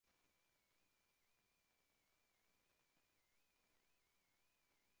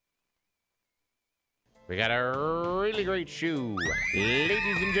We got a really great show.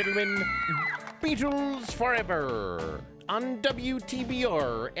 Ladies and gentlemen, Beatles Forever on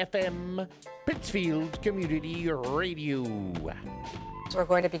WTBR FM, Pittsfield Community Radio. So we're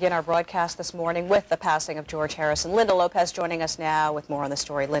going to begin our broadcast this morning with the passing of George Harrison. Linda Lopez joining us now with more on the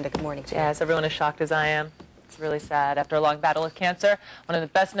story. Linda, good morning to you. Yes, everyone is shocked as I am. It's really sad. After a long battle with cancer, one of the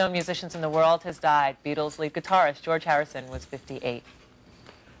best-known musicians in the world has died. Beatles lead guitarist George Harrison was 58.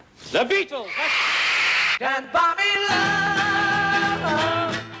 The Beatles! Stand by me,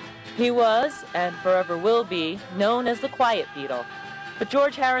 love. He was, and forever will be, known as the Quiet Beatle. But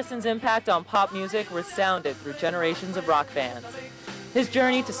George Harrison's impact on pop music resounded through generations of rock fans. His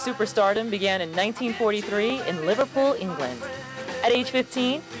journey to superstardom began in 1943 in Liverpool, England. At age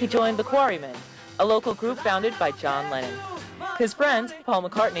 15, he joined the Quarrymen, a local group founded by John Lennon. His friend, Paul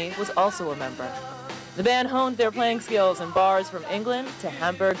McCartney, was also a member. The band honed their playing skills in bars from England to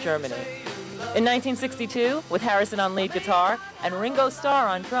Hamburg, Germany. In 1962, with Harrison on lead guitar and Ringo Starr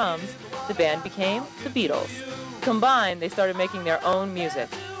on drums, the band became the Beatles. Combined, they started making their own music,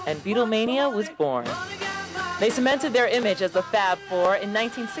 and Beatlemania was born. They cemented their image as the Fab Four in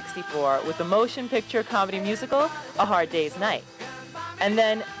 1964 with the motion picture comedy musical A Hard Day's Night. And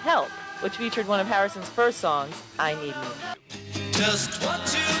then Help, which featured one of Harrison's first songs, I Need You. Just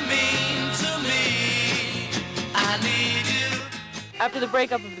what you mean to me, I need you. After the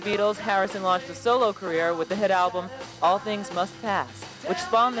breakup of the Beatles, Harrison launched a solo career with the hit album All Things Must Pass, which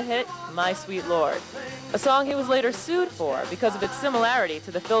spawned the hit My Sweet Lord, a song he was later sued for because of its similarity to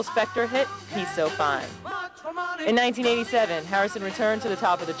the Phil Spector hit He's So Fine. In 1987, Harrison returned to the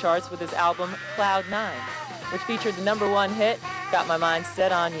top of the charts with his album Cloud 9, which featured the #1 hit, Got My Mind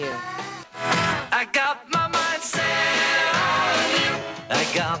Set on You. I got my mind set on you. I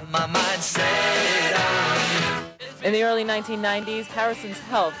got my mind set on you. In the early 1990s, Harrison's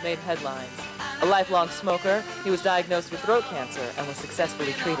health made headlines. A lifelong smoker, he was diagnosed with throat cancer and was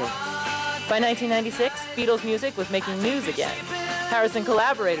successfully treated. By 1996, Beatles music was making news again. Harrison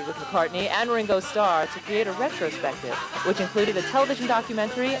collaborated with McCartney and Ringo Starr to create a retrospective, which included a television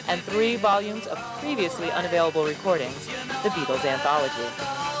documentary and 3 volumes of previously unavailable recordings, the Beatles Anthology.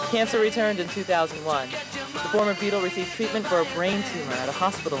 Cancer returned in 2001. The former Beatle received treatment for a brain tumor at a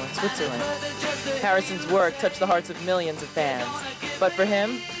hospital in Switzerland. Harrison's work touched the hearts of millions of fans. But for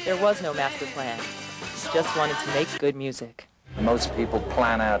him, there was no master plan. He just wanted to make good music. Most people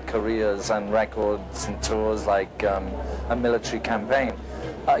plan out careers and records and tours like a military campaign.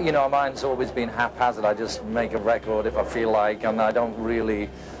 Mine's always been haphazard. I just make a record if I feel like, and I don't really,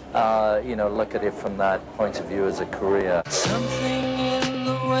 look at it from that point of view as a career. Something in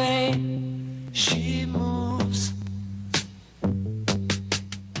the way she moves.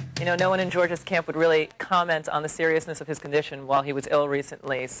 You know, no one in George's camp would really comment on the seriousness of his condition while he was ill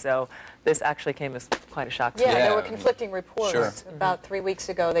recently, so this actually came as quite a shock to me. Yeah, there were conflicting reports. Sure. About 3 weeks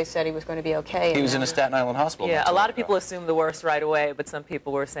ago, they said he was going to be okay. He was in a Staten Island hospital. Yeah, not too a lot long of people ago. assumed the worst right away, but some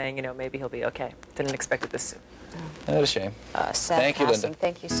people were saying, maybe he'll be okay. Didn't expect it this soon. That's a shame. Sad Thank you, passing. Linda.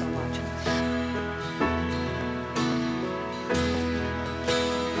 Thank you so much.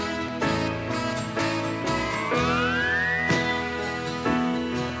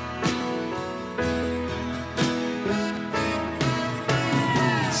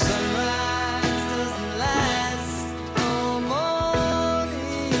 Sunrise doesn't last all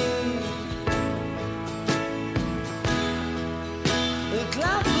morning. The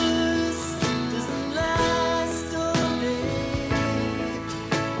cloudburst doesn't last all day.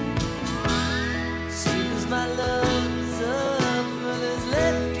 Soon as my love's up, mother's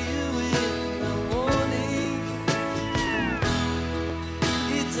left you with a warning.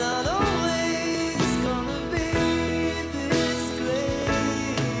 It's not always gonna be this great.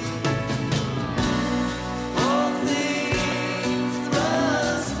 All things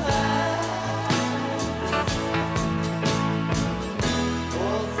must pass.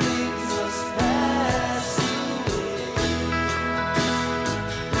 All things must pass away.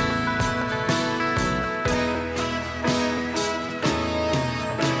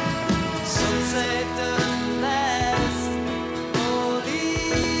 Sunset doesn't last all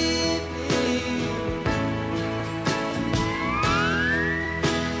evening.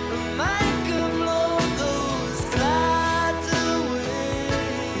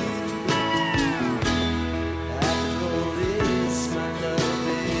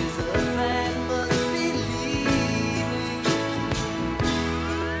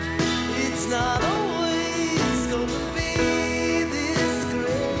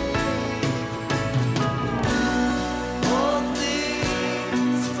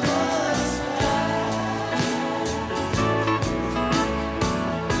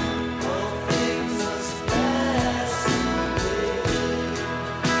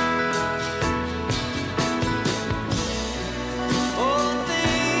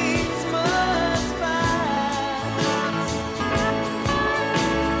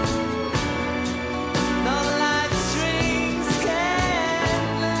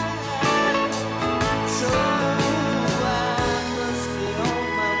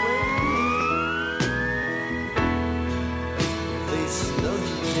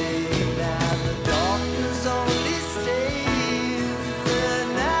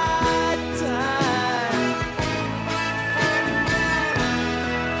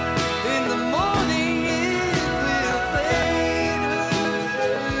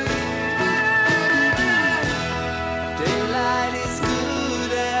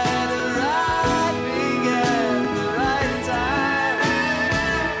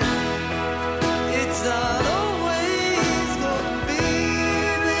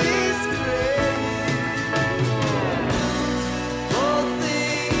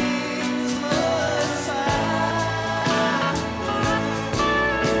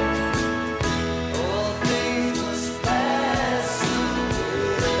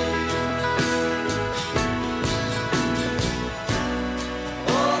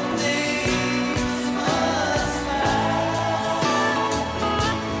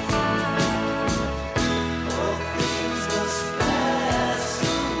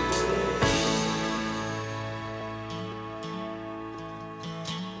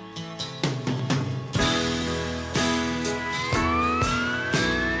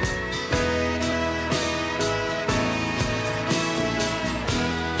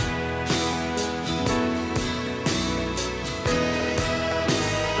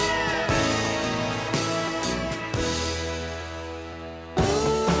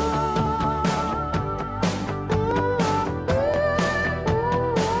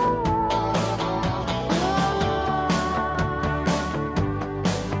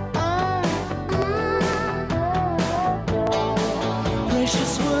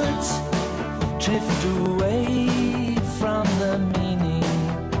 precious words drift away from the meaning,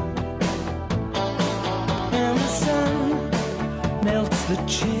 and the sun melts the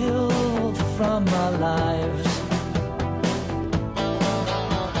chill from our lives,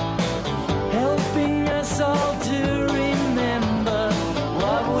 helping us all to remember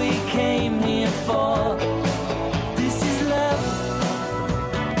what we came here for. This is love.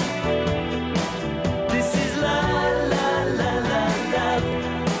 This is la la la la love.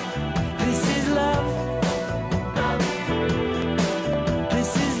 This is love.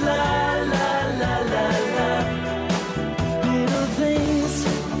 This is la la la la love. Little things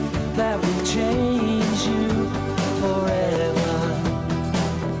that will change you forever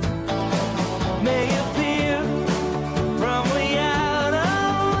may appear from way out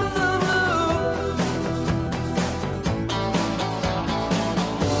of the blue,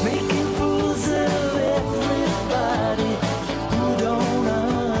 making fools of everybody who don't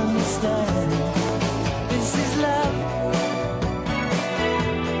understand. This is love.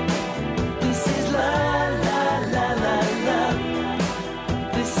 This is la la la la love.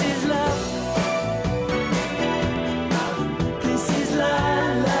 This is love. This is la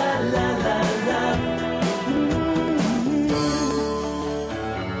la la la love.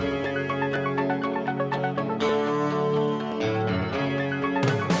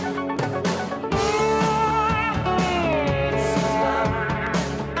 This is love.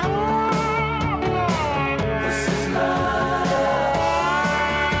 This is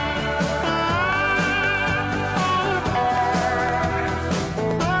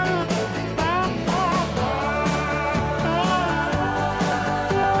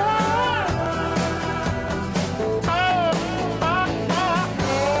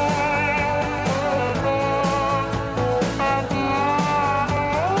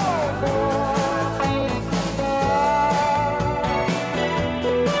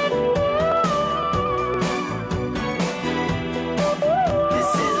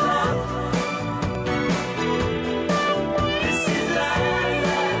This is love. This is la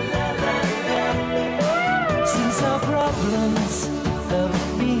la la la love. Since our problems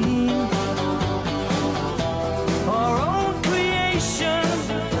have been our own creation,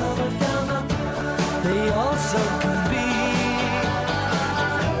 they also can be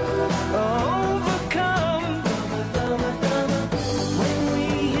overcome when we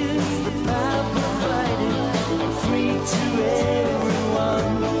use the power provided free to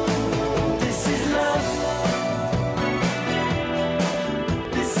everyone. This is love.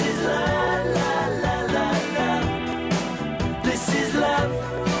 This is la la la la love. This is love.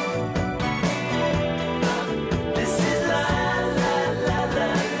 This is la la la la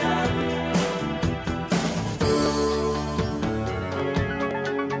love.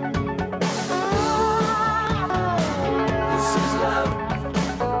 This is love.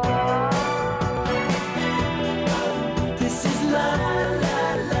 This is la la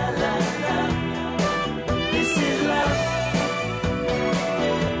la la love. This is love.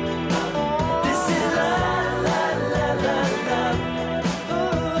 This is la la la la love.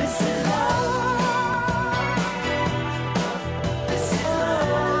 This is love. This is la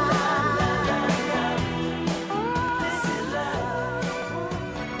la la la love. This is love.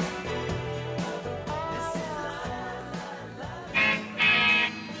 This is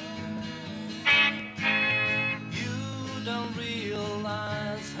You don't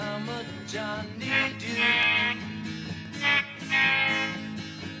realize how much I need you.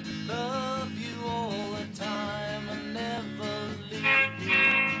 Love you all the time and never leave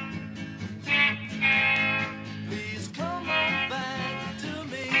you. Please come on back to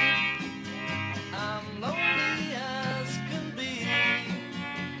me. I'm lonely as can be.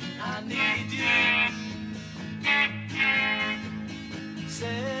 I need you.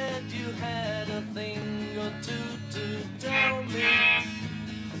 Said you had a thing or two to tell me.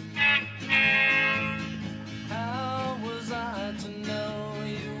 How was I to know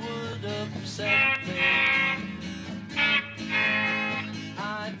you would upset me?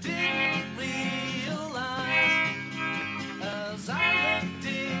 I didn't realize as I looked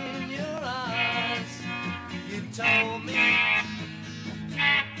in your eyes. You told me,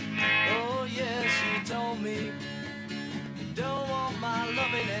 oh yes, you told me you don't want my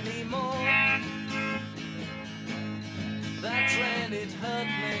loving anymore. That's when it hurt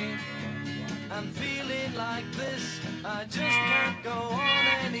me. I'm feeling like this, I just can't go on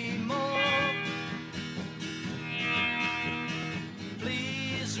anymore.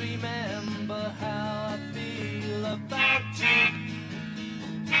 Please remember how I feel about you.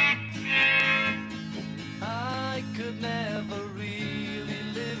 I could never really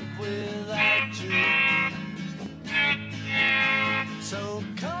live without you. So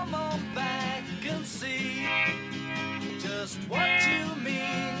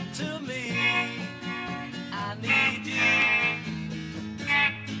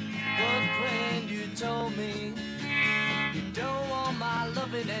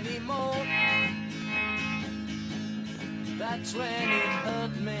love it anymore. That's when it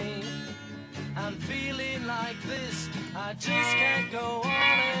hurt me. I'm feeling like this, I just can't go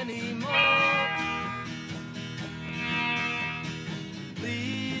on anymore.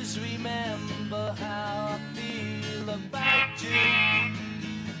 Please remember how I feel about you.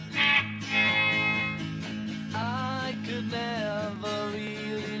 I could never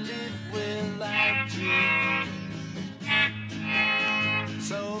really live without you.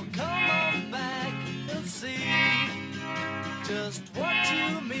 So come on back and see just what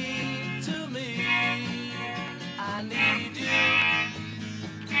you mean to me. I need you.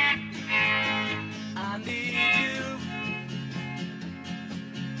 I need you.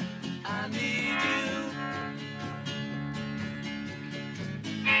 I need you.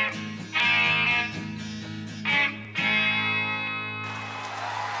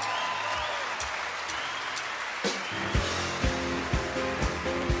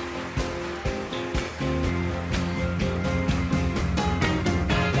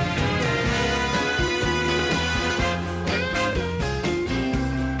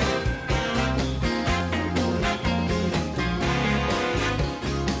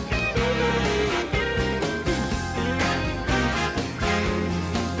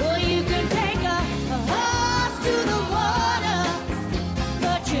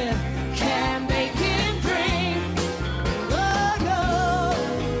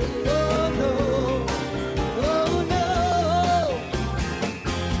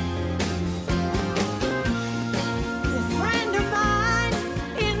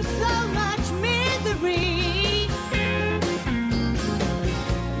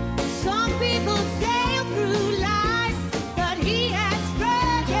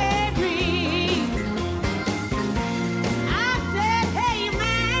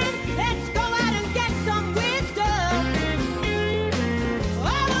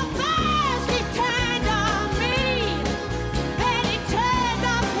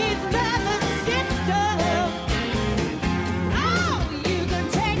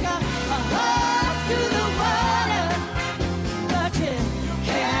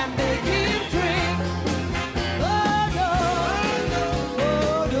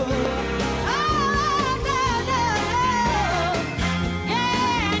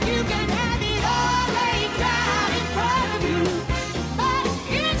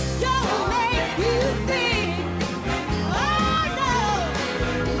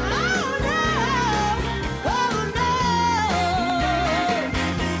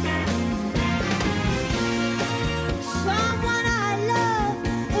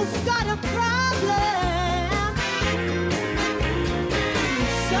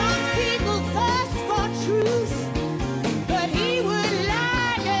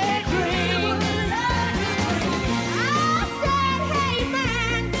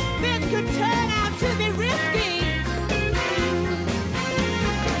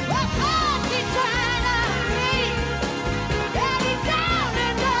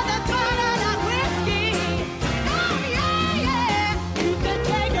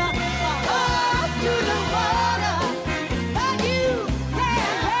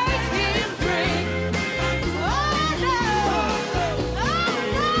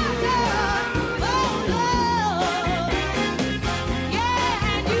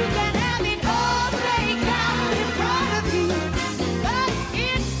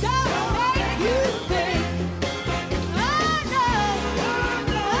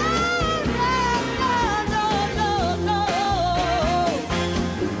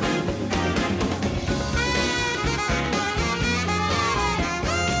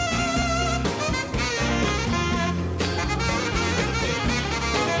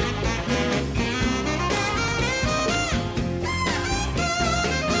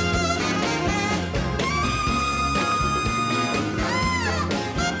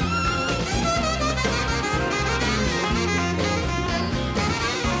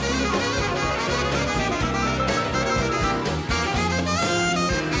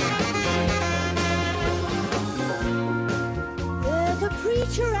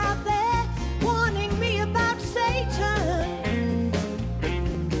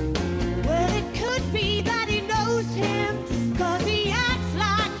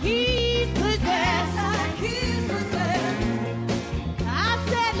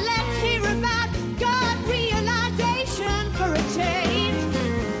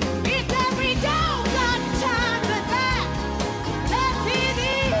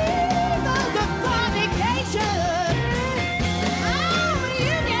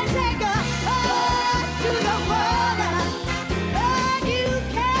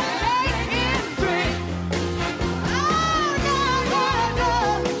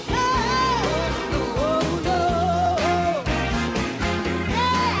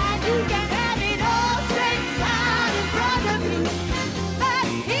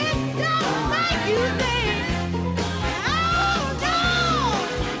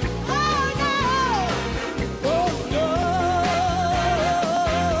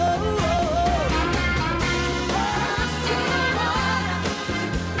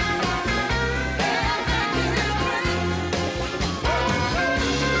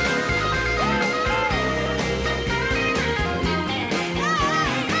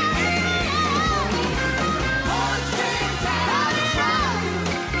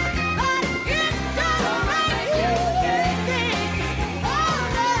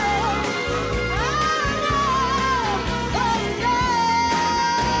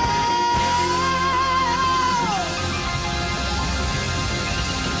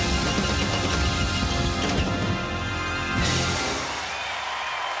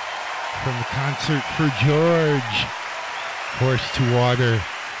 from the concert for George. Horse to Water.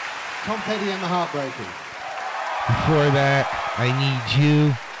 Tom Petty and the Heartbreakers. Before that, I Need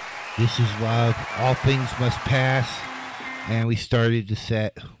You. This Is Love. All Things Must Pass. And we started the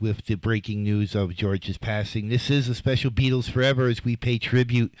set with the breaking news of George's passing. This is a special Beatles Forever as we pay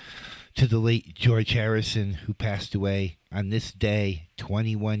tribute to the late George Harrison, who passed away on this day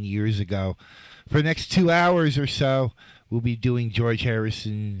 21 years ago. For the next 2 hours or so, we'll be doing George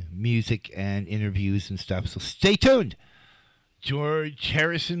Harrison music and interviews and stuff. So stay tuned. George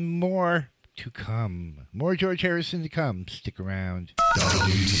Harrison more to come. More George Harrison to come. Stick around.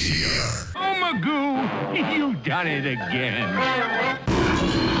 WTBR. Oh, Magoo, you've done it again.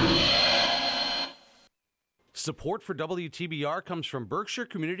 Support for WTBR comes from Berkshire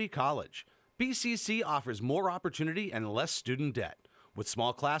Community College. BCC offers more opportunity and less student debt, with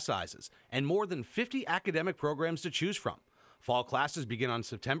small class sizes and more than 50 academic programs to choose from. Fall classes begin on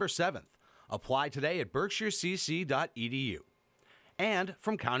September 7th. Apply today at berkshirecc.edu. And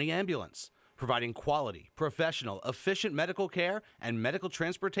from County Ambulance, providing quality, professional, efficient medical care and medical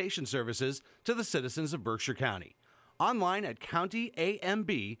transportation services to the citizens of Berkshire County. Online at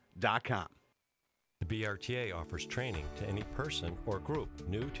countyamb.com. The BRTA offers training to any person or group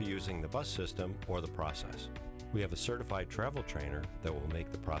new to using the bus system or the process. We have a certified travel trainer that will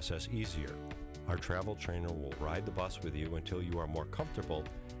make the process easier. Our travel trainer will ride the bus with you until you are more comfortable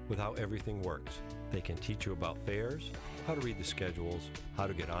with how everything works. They can teach you about fares, how to read the schedules, how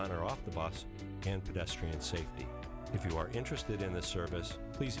to get on or off the bus, and pedestrian safety. If you are interested in this service,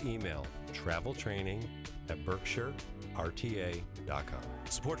 please email traveltraining@berkshirerta.com.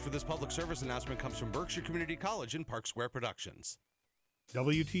 Support for this public service announcement comes from Berkshire Community College and Park Square Productions.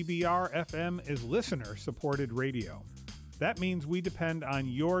 WTBR FM is listener-supported radio. That means we depend on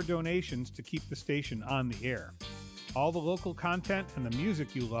your donations to keep the station on the air. All the local content and the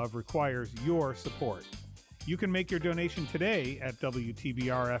music you love requires your support. You can make your donation today at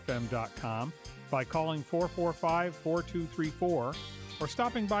WTBRFM.com by calling 445-4234 or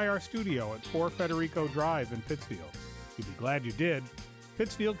stopping by our studio at 4 Federico Drive in Pittsfield. You'll be glad you did.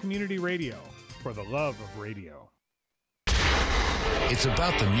 Pittsfield Community Radio, for the love of radio. It's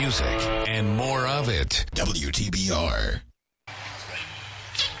about the music and more of it. WTBR.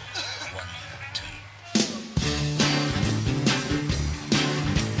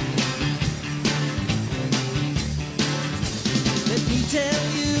 Let me tell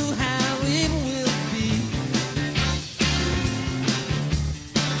you how it will be.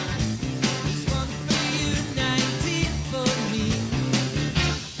 This one for you, 19 for me.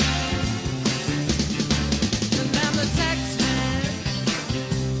 And I'm the tax man.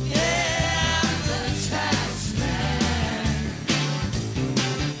 Yeah, I'm the tax man.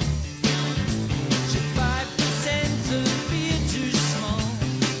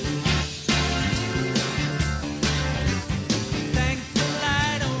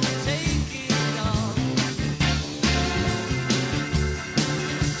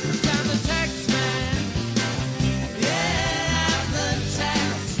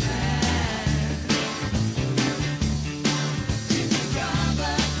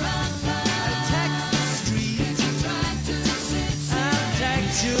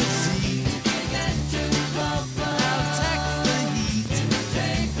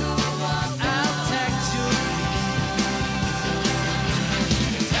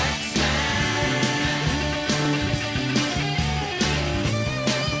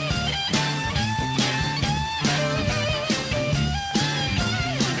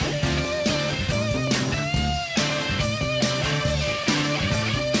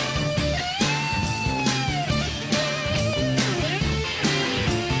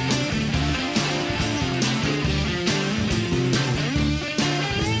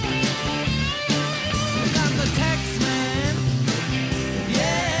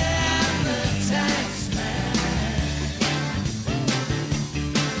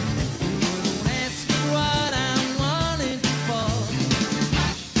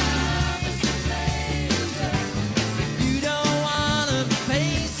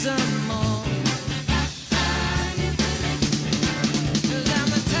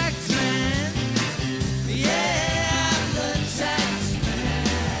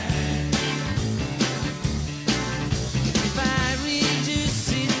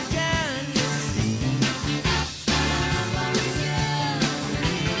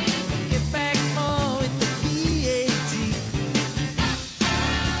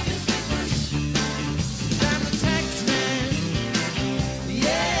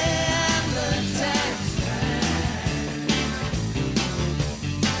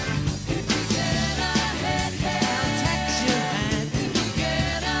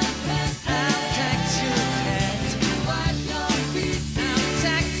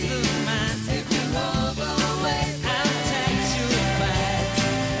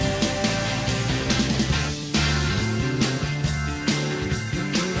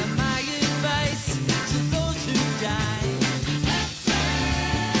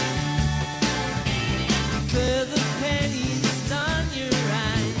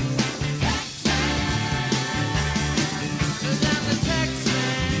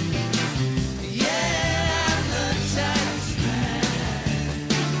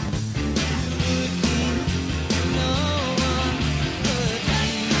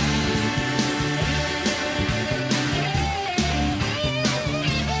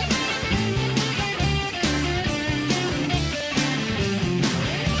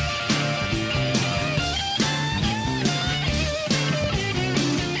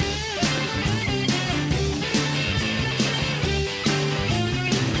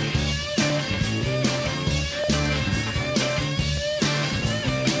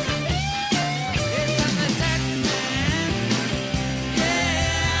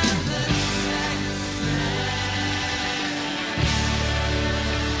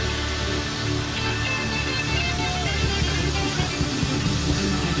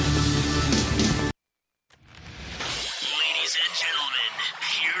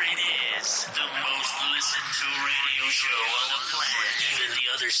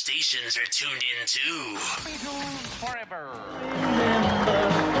 stations are tuned in too. Beatles forever. Remember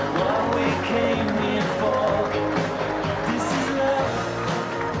what we came here for. This is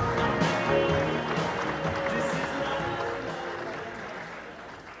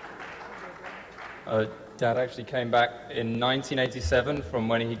love. Dad actually came back in 1987 from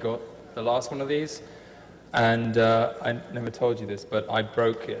when he got the last one of these, and I never told you this, but I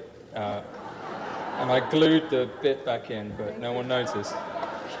broke it, and I glued the bit back in, but no one noticed.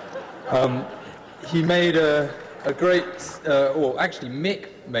 He made a great, or actually Mick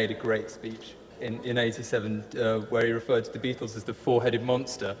made a great speech in 87 where he referred to the Beatles as the four-headed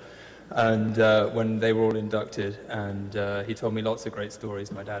monster, and when they were all inducted, and he told me lots of great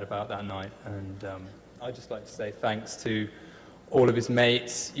stories, my dad, about that night, and I'd just like to say thanks to all of his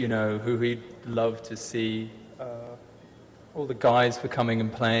mates, you know, who he'd love to see, all the guys for coming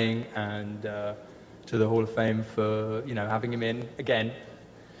and playing, and to the Hall of Fame for, you know, having him in again,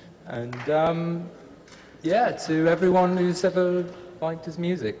 and yeah, to everyone who's ever liked his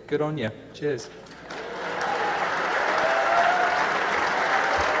music, good on you. Cheers.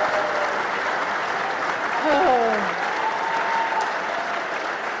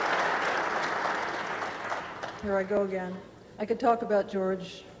 Here I go again. I could talk about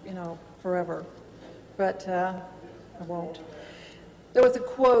George, you know, forever, but I won't. There was a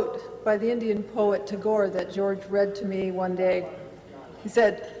quote by the Indian poet Tagore that George read to me one day. He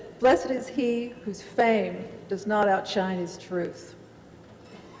said, "Blessed is he whose fame does not outshine his truth."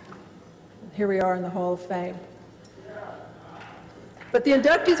 And here we are in the Hall of Fame. But the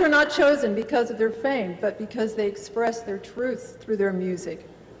inductees are not chosen because of their fame, but because they express their truth through their music.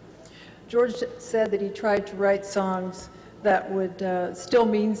 George said that he tried to write songs that would still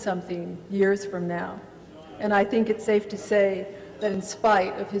mean something years from now. And I think it's safe to say that in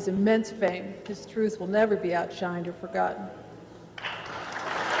spite of his immense fame, his truth will never be outshined or forgotten.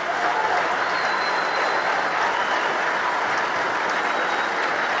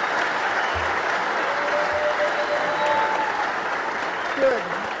 Good.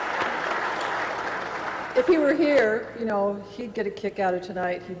 If he were here, you know, he'd get a kick out of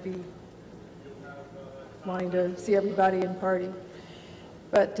tonight. He'd be wanting to see everybody and party.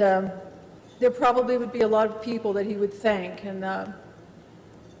 But there probably would be a lot of people that he would thank. And,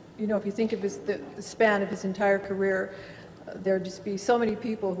 you know, if you think of the span of his entire career, there'd just be so many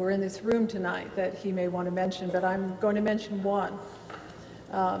people who are in this room tonight that he may want to mention. But I'm going to mention one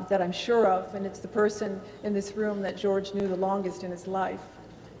that I'm sure of, and it's the person in this room that George knew the longest in his life,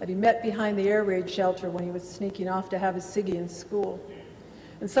 that he met behind the air raid shelter when he was sneaking off to have his ciggy in school.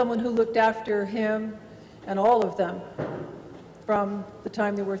 And someone who looked after him and all of them from the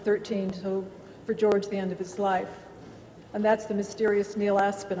time they were 13 to, for George, the end of his life. And that's the mysterious Neil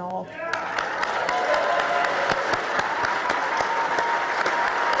Aspinall.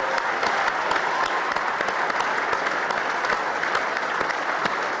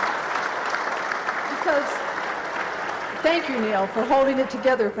 Thank you, Neil, for holding it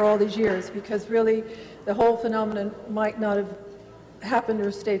together for all these years, because really the whole phenomenon might not have happened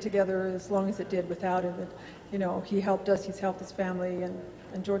or stayed together as long as it did without him. You know, he helped us, he's helped his family,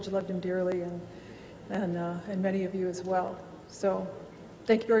 and George loved him dearly, and many of you as well. So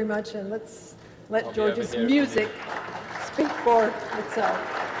thank you very much, and let's let George's music speak for itself.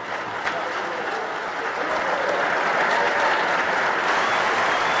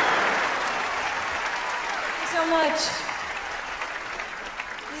 Thank you so much.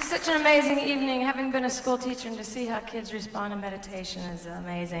 This is such an amazing evening. Having been a school teacher, and to see how kids respond to meditation is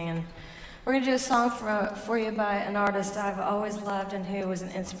amazing. And we're going to do a song for you by an artist I've always loved and who was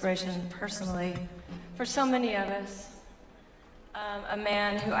an inspiration personally for so many of us. A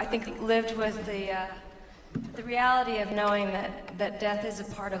man who I think lived with the reality of knowing that death is a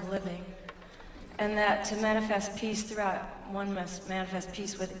part of living, and that to manifest peace throughout, one must manifest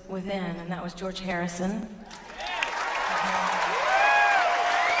peace within, and that was George Harrison.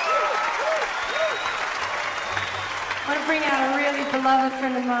 I want to bring out a really beloved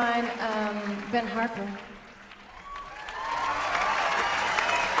friend of mine, Ben Harper.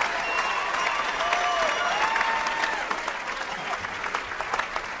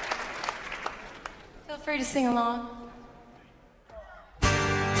 Feel free to sing along.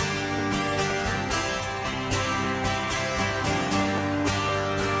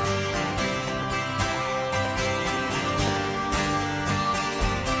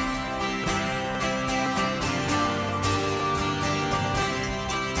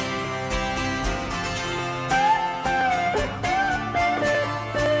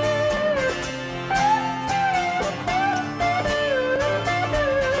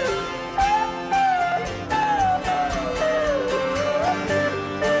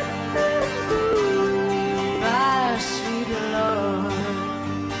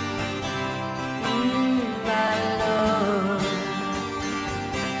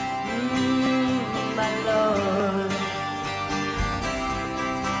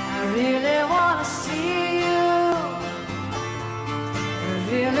 really wanna see you.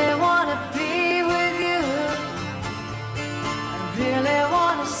 I really wanna be with you. I really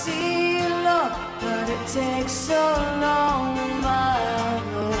wanna see you, Lord, but it takes so long, my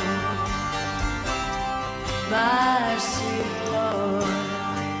Lord, my sweet Lord,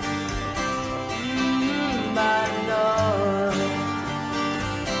 my Lord,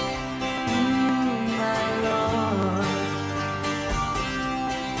 my Lord.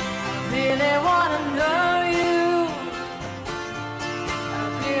 I really wanna know you. I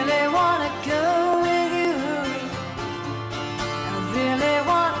really wanna go with you. I really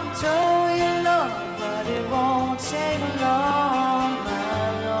wanna know you, Lord, but it won't take long,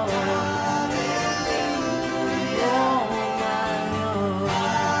 my Lord. Oh, my Lord.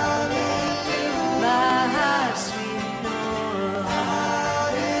 My sweet Lord.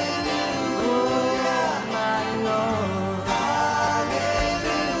 Oh, my Lord.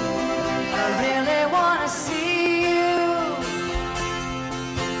 I really wanna see you.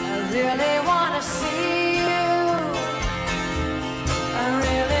 I really wanna see you. I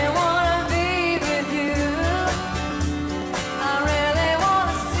really wanna be with you. I really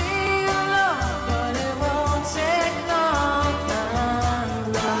wanna see you, Lord, but it won't take long, my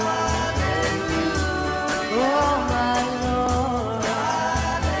Lord. Oh, my Lord,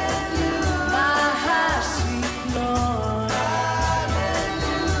 my sweet Lord,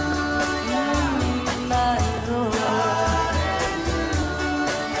 my Lord.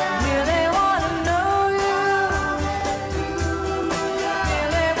 I really wanna know you. I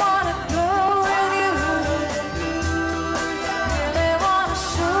really wanna go with you. I really wanna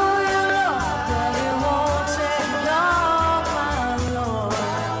show you, Lord, but it won't take long, my Lord.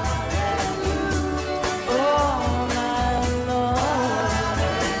 Oh, my Lord,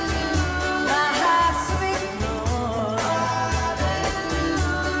 my sweet Lord.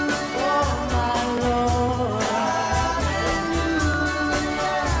 Oh, my Lord.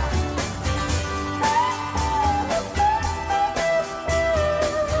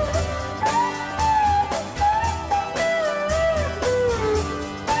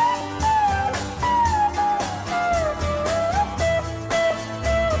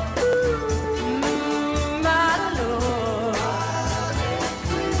 My Lord,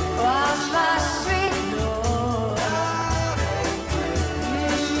 oh, my sweet Lord,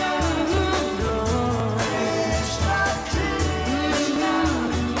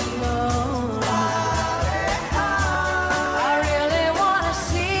 I really wanna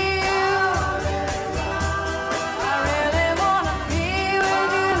see you. I really wanna be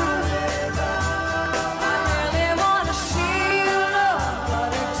with you. I really wanna see you, Lord,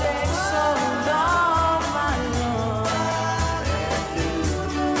 but it takes so long, my Lord,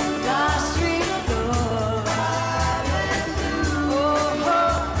 my sweet Lord. Oh,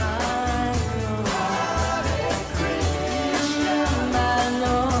 my Lord, my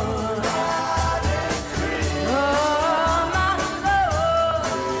Lord. Oh, my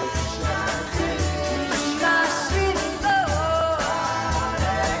Lord, my sweet Lord.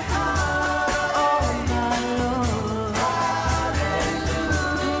 Oh, my Lord,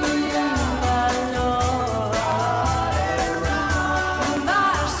 my Lord,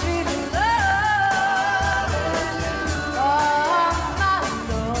 my sweet Lord. Oh, my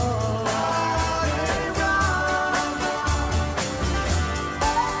Lord.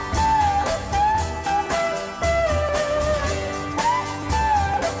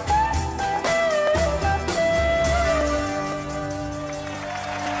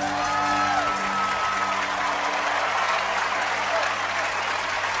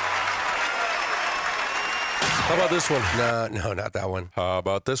 How about this one? No, not that one. How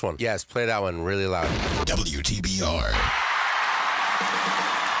about this one? Yes, play that one really loud. WTBR.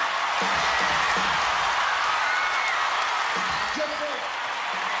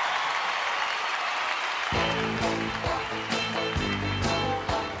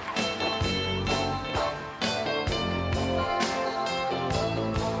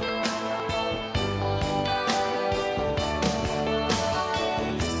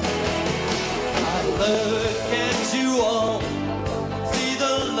 Look at you all, see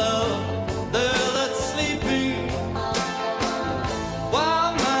the love there that's sleeping,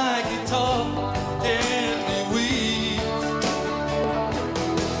 while my guitar gently weeps.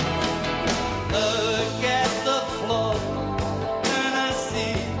 Look at the floor, and I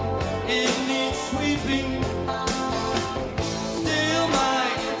see it needs sweeping. Still my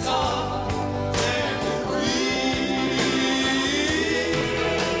guitar gently weeps.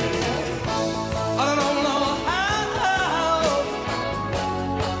 I don't know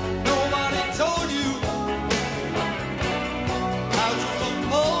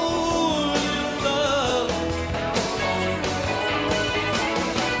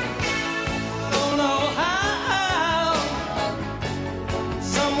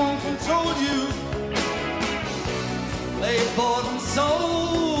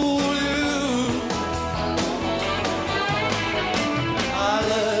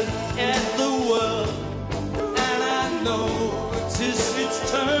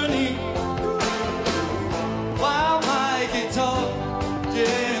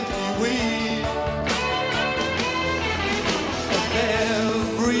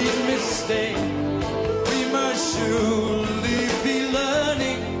stay. We must surely be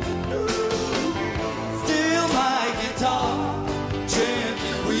learning. Still my guitar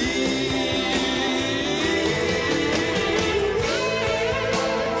gently weeps.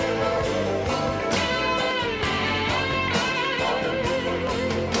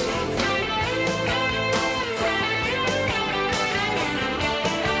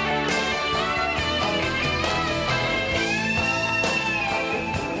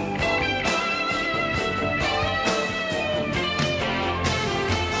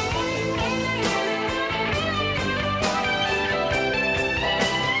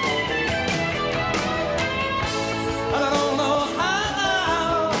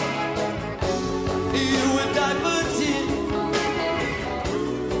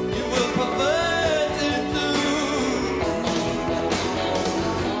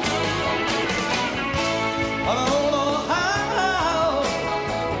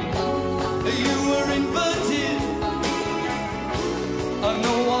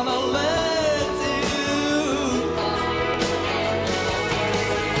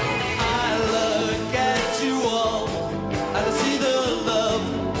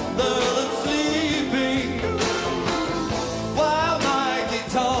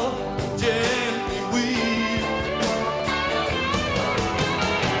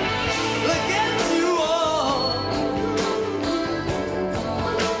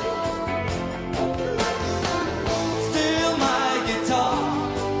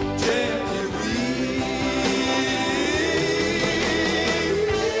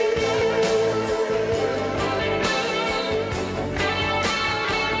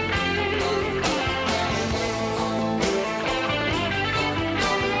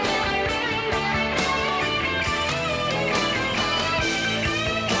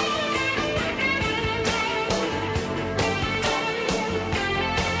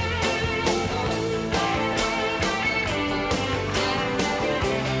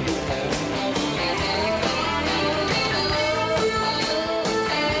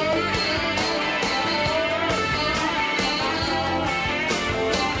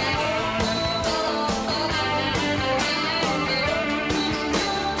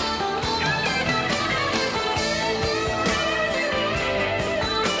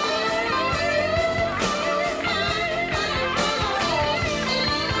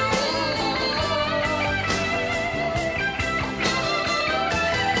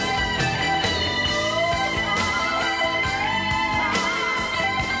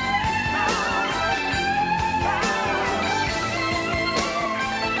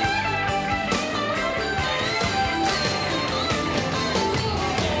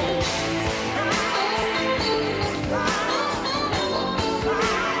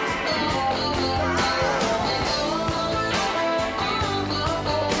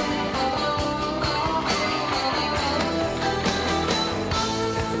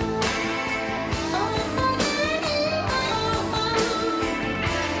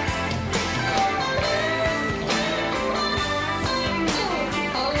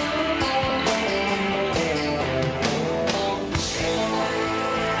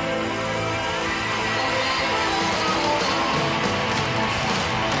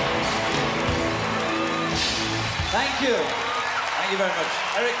 Thank you. Thank you very much.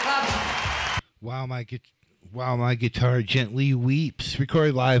 Eric Clapton. While my guitar gently weeps.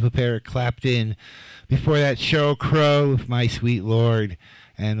 Recorded live with Eric Clapton. Before that, Sheryl Crow with My Sweet Lord.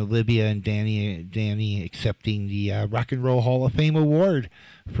 And Olivia and Danny accepting the Rock and Roll Hall of Fame award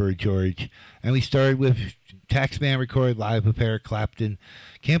for George. And we started with Taxman, recorded live with Eric Clapton.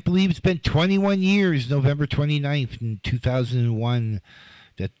 Can't believe it's been 21 years, November 29th in 2001,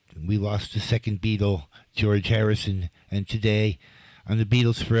 that we lost the second Beatle, George Harrison. And today, on the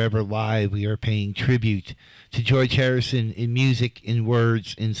Beatles Forever Live, we are paying tribute to George Harrison in music, in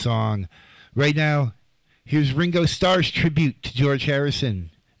words, in song. Right now, here's Ringo Starr's tribute to George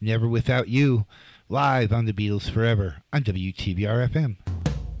Harrison, Never Without You, live on the Beatles Forever on WTBR FM.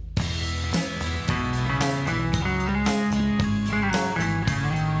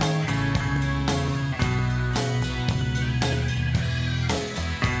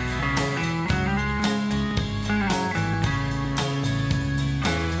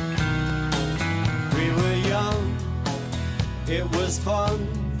 It was fun,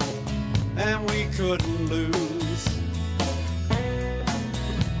 and we couldn't lose.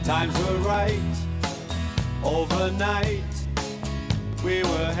 Times were right, overnight, we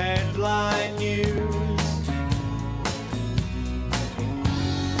were headline news.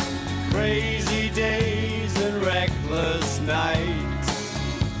 Crazy days and reckless nights,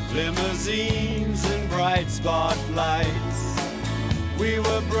 limousines and bright spotlights. We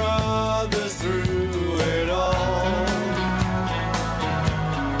were brothers through it all.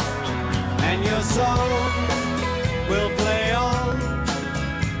 And your song will play on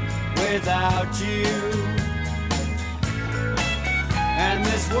without you. And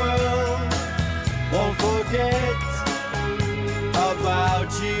this world won't forget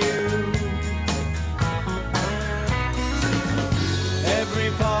about you. Every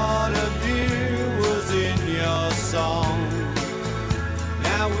part of you was in your song.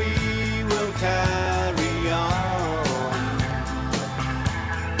 Now we will carry on.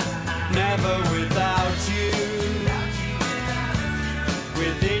 Never without you.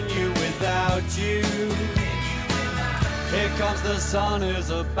 Within you, without you. Here comes the sun is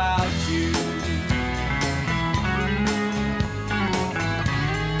about you.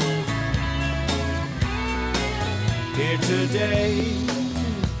 Here today,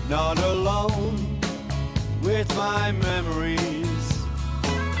 not alone with my memories.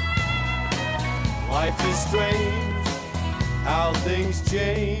 Life is strange, how things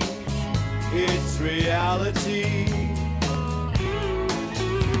change, it's reality.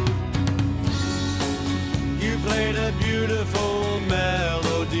 You played a beautiful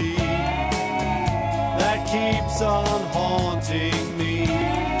melody that keeps on haunting me.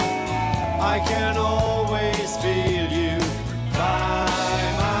 I can always feel you by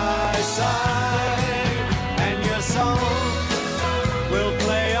my side, and your song will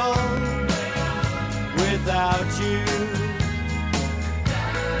play on without you.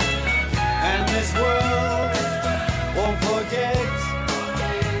 And this world won't forget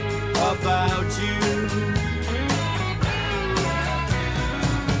about you.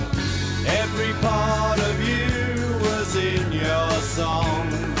 Every part of you was in your song.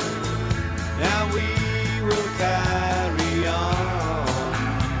 Now we will carry on.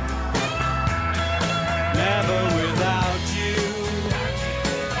 Never without you.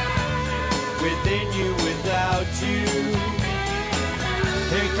 Within you, without you.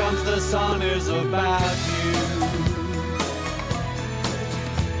 Here comes the sun is about you.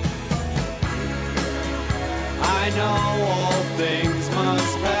 I know all things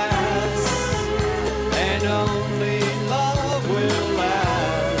must pass, and only love will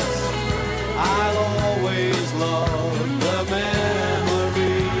last. I'll always love the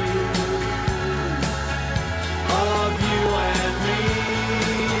memory of you and me.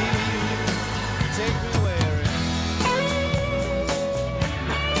 Take me where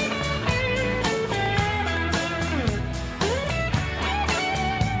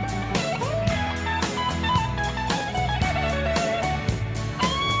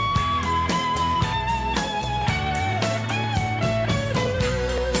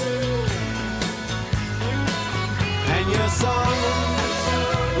your song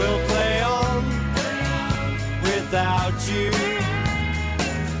will play on without you.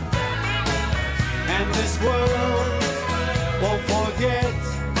 And this world won't forget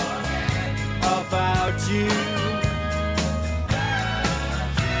about you.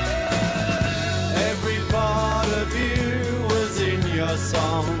 Every part of you was in your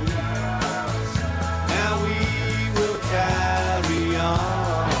song. Now we will carry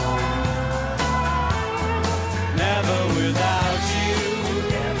on. Never without you.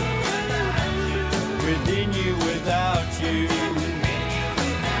 Within you, without you.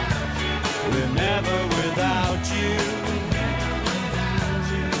 We're never without you.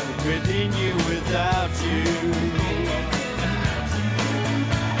 Within you, without you.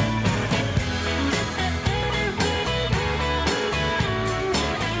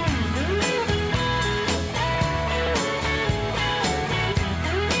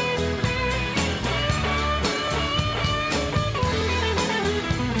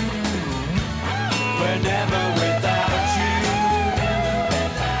 We're never without you.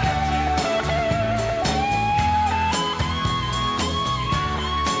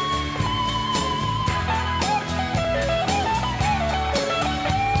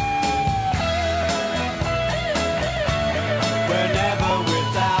 We're never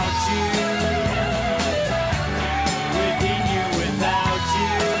without you. Within you, without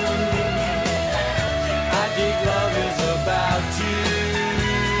you. I dig love is about you.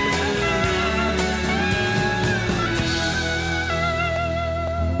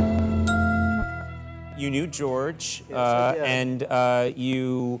 You knew George, Yes, I did. and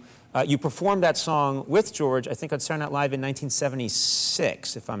you performed that song with George, I think on Saturday Night Live in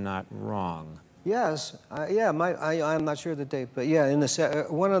 1976, if I'm not wrong. Yes, yeah, I'm not sure the date, but yeah, in the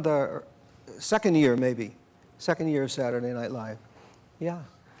one of the second year maybe, second year of Saturday Night Live. Yeah.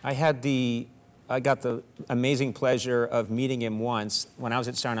 I got the amazing pleasure of meeting him once when I was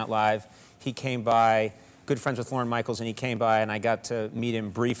at Saturday Night Live. He came by good friends with Lorne Michaels, and he came by, and I got to meet him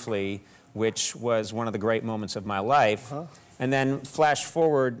briefly, which was one of the great moments of my life. And then flash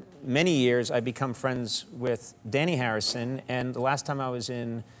forward many years, I become friends with Danny Harrison, and the last time I was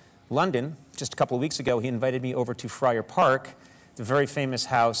in London, just a couple of weeks ago, he invited me over to Friar Park, the very famous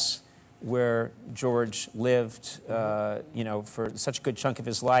house where George lived, you know, for such a good chunk of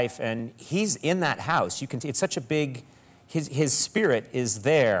his life, and he's in that house. You can, it's such a big, his spirit is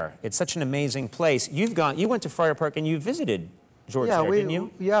there. It's such an amazing place. You went to Friar Park and you visited George there, didn't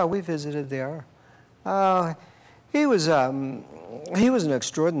you? Yeah, we visited there. He was an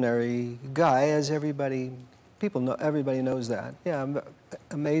extraordinary guy, as everybody knows that. Yeah,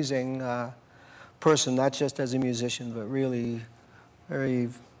 amazing person, not just as a musician, but really very,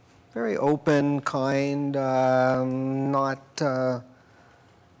 very open, kind, not, you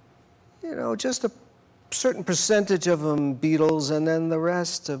know, just a certain percentage of them Beatles, and then the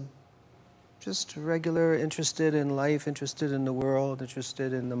rest just regular, interested in life, interested in the world,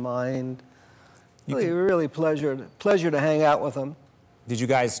 interested in the mind. Really pleasure to hang out with him. Did you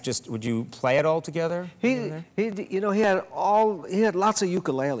guys would you play it all together? You know, he had lots of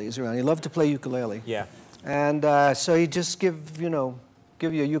ukuleles around. He loved to play ukulele. Yeah. And so he'd just give you a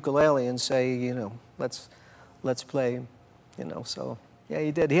ukulele and say, you know, let's play, you know. So yeah,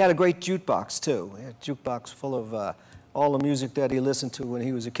 he did. He had a great jukebox too. He had a jukebox full of all the music that he listened to when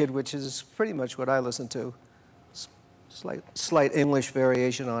he was a kid, which is pretty much what I listened to. Slight English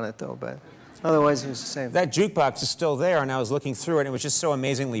variation on it though, but otherwise it was the same. That jukebox is still there, and I was looking through it, and it was just so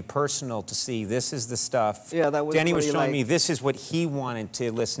amazingly personal to see this is the stuff. Yeah, that was Danny was what he showing me liked. this is what he wanted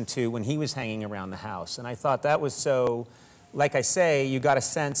to listen to when he was hanging around the house, and I thought that was so. Like I say, you got a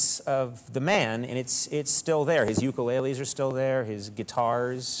sense of the man, and it's still there. His ukuleles are still there, his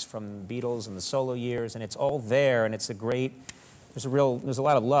guitars from the Beatles and the solo years, and it's all there, and it's a great. There's a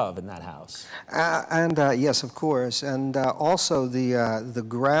lot of love in that house. Yes, of course, and also the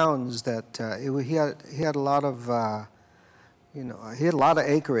grounds that he had a lot of, you know, he had a lot of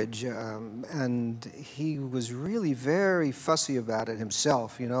acreage, and he was really very fussy about it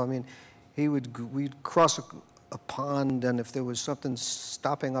himself. You know, I mean, we'd cross a pond, and if there was something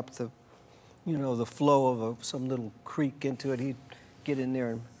stopping up the, you know, the flow of some little creek into it, he'd get in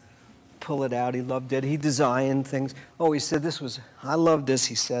there and pull it out. He loved it. He designed things. Oh, he said I love this.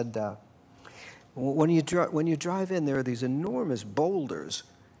 He said, when you drive in, there are these enormous boulders,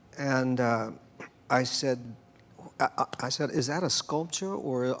 and I said, is that a sculpture,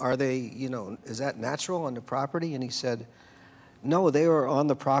 or are they, you know, is that natural on the property? And he said, no, they are on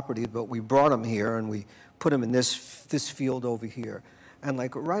the property, but we brought them here and we put them in this field over here. And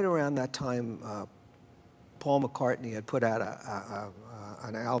like right around that time, Paul McCartney had put out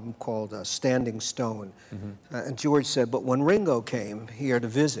an album called Standing Stone. And George said, but when Ringo came here to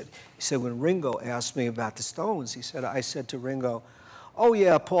visit, he said, when Ringo asked me about the Stones, he said, I said to Ringo, oh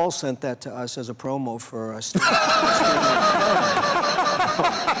yeah, Paul sent that to us as a promo for us.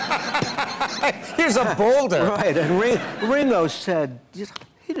 Here's a boulder. Right, and Ringo said, he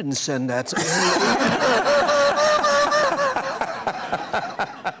didn't send that to me.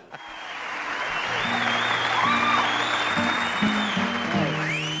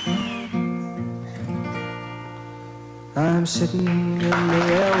 I'm sitting in the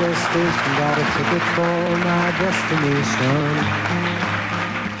railway station, got a ticket for my destination.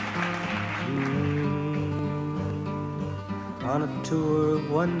 On a tour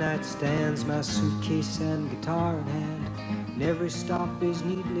of one-night stands, my suitcase and guitar in hand, and every stop is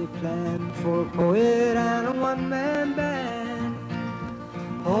neatly planned for a poet and a one-man band.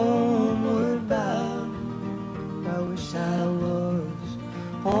 Homeward bound, I wish I was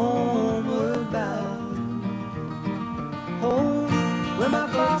homeward bound. Home, where my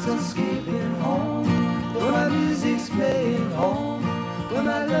thoughts are escaping. Home, where my music's playing. Home, where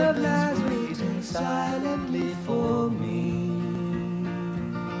my love lies waiting silently for me.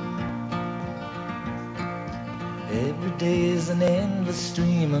 Every day is an endless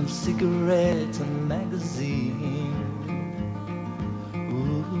stream of cigarettes and magazines.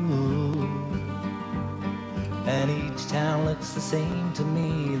 Ooh. And each town looks the same to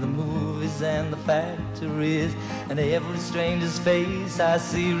me, the movies and the factories, and every stranger's face I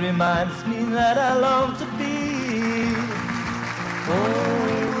see reminds me that I long to be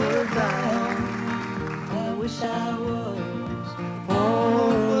homeward bound. I wish I was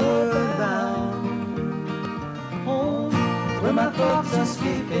homeward bound. Home, where my thoughts are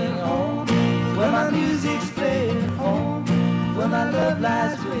escaping. Home, where my music's playing. Home, where my love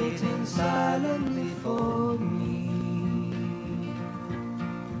lies waiting silently for me.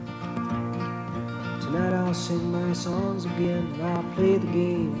 Tonight I'll sing my songs again, I'll play the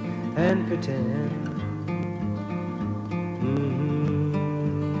game and pretend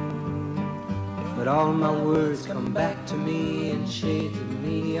But all my words come back to me in shades of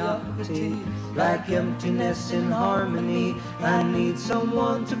mediocrity, like emptiness in harmony. I need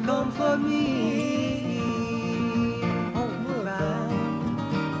someone to comfort me. Homeward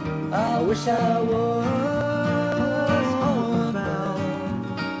bound, I wish I was homeward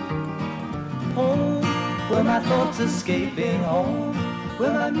bound. Home, where my thoughts escaping, home,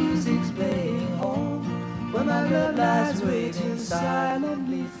 where my music's playing, home, where my love lies waiting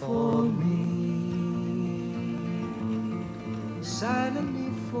silently for me.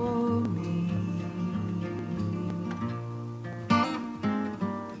 Silently for me.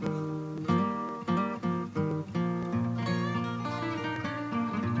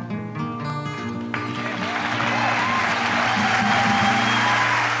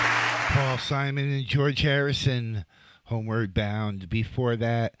 Paul Simon and George Harrison, Homeward Bound. Before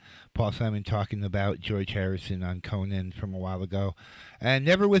that, Paul Simon talking about George Harrison on Conan from a while ago. And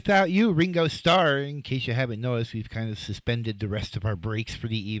Never Without You, Ringo Starr. In case you haven't noticed, we've kind of suspended the rest of our breaks for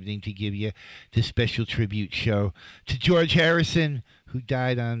the evening to give you this special tribute show to George Harrison, who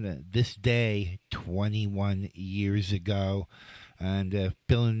died on this day 21 years ago. And if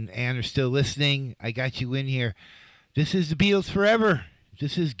Bill and Ann are still listening, I got you in here. This is the Beatles Forever.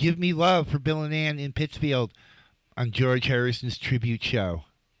 This is Give Me Love for Bill and Ann in Pittsfield on George Harrison's tribute show.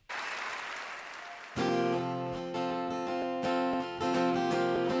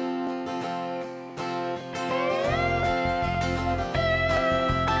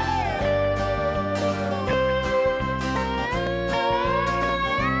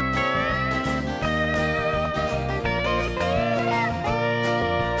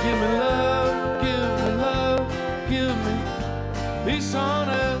 Peace on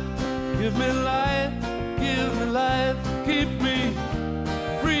earth, give me life, keep me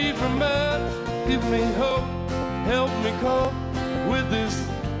free from birth, give me hope, help me cope with this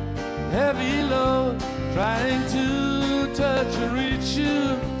heavy load, trying to touch and reach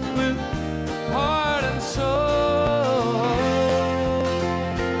you with heart and soul.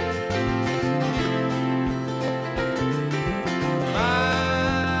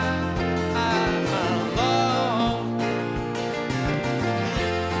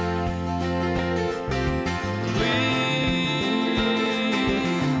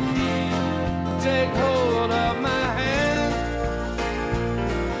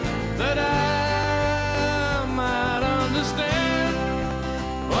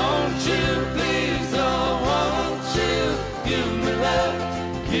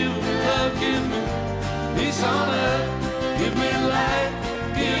 On earth, give me life,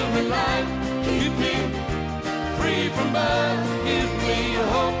 keep me free from birth, give me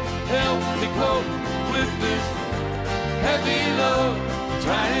hope, help me cope with this heavy load,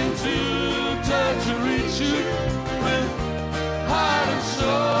 trying to touch and reach you with heart and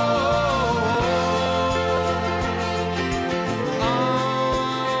soul.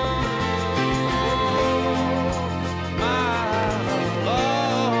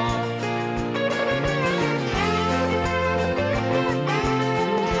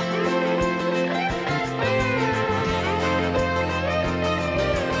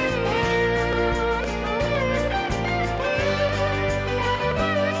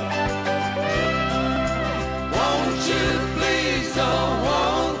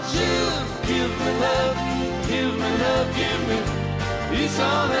 Peace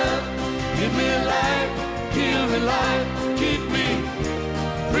on earth, give me life, keep me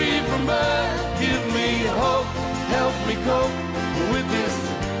free from birth, give me hope, help me cope with this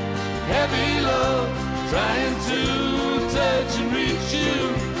heavy load, trying to touch and reach you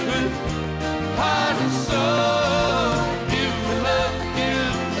with heart and soul. Give me love,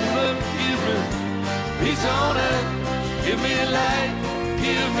 give me peace on earth, give me life,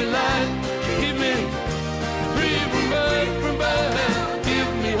 keep me free from birth.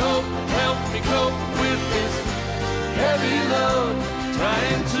 Give me hope, help me cope with this heavy load,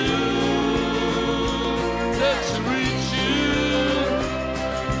 trying to touch and reach you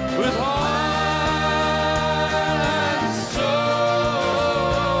with heart and soul.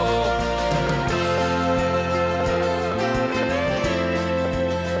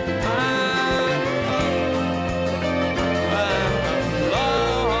 I'm lost.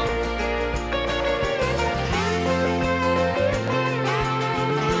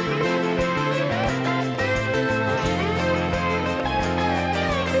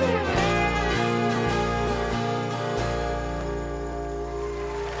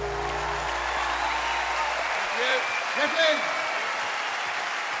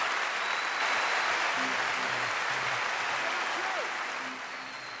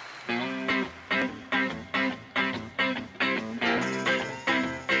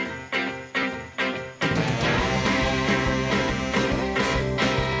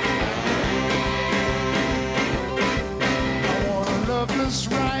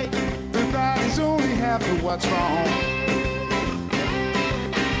 right, but right is only half of what's wrong.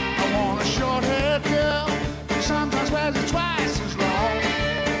 I want a short-haired girl, sometimes wears it twice as long.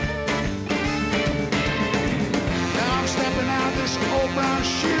 Now I'm stepping out this old brown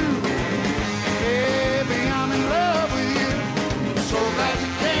shoe. Baby, I'm in love with you. So glad you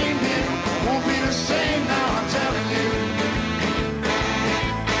came here. Won't be the same now, I'm telling you.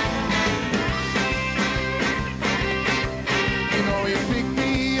 You know you picked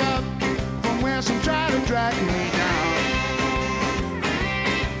me up from where some try to drag me down.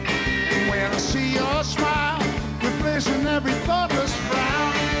 When I see your smile, replacing every thoughtless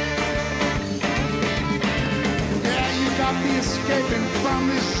frown. Yeah, you got me escaping from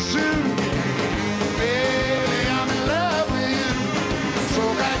this zoo. Baby, I'm in love with you. So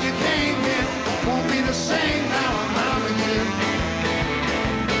glad you came here. Won't be the same now I'm out with you.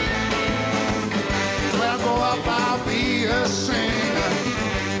 When I grow up, I'll be a singer,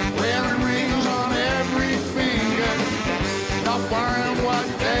 wearing rings on every finger, not worrying what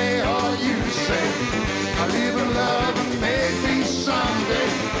they or you say. I live in love and maybe someday,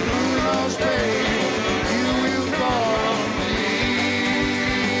 who knows, baby, you will follow me.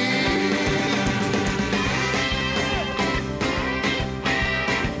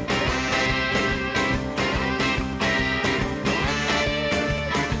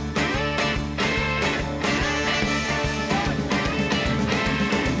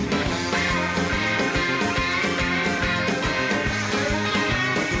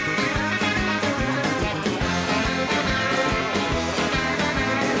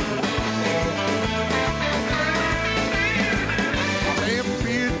 They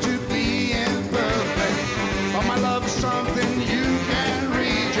appear to be imperfect, but my love's something you can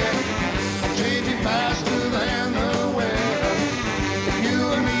reject. I'm changing faster than the weather. If you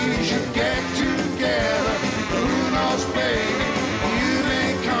and me should get together, who knows, baby, you may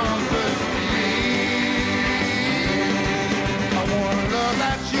comfort me. I want a love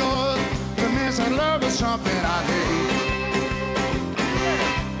that's yours, to miss a love is something I hate.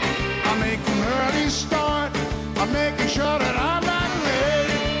 I'm making early start, I'm making sure that I'm not late.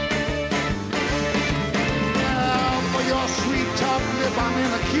 Now for your sweet top lip, I'm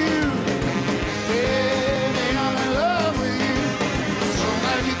in the queue. Baby, I'm in love with you. So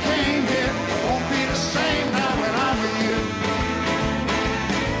glad you came here. Won't be the same now when I'm with you.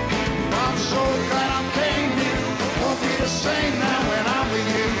 I'm so glad I came here. Won't be the same now when I'm with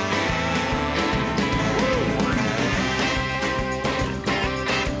you.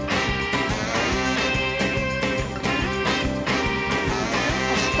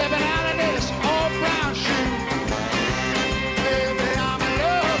 Stepping out of this old brown shoe. Baby, I'm in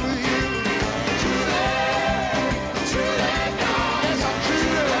love with you. True that gone. Yes, I'm true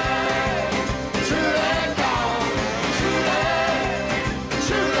that gone. True that gone. True that gone.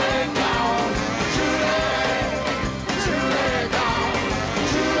 True that gone. True that gone. True that gone.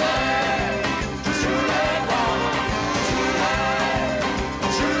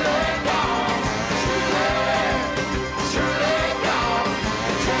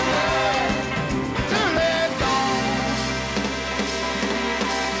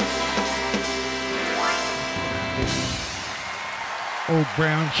 Old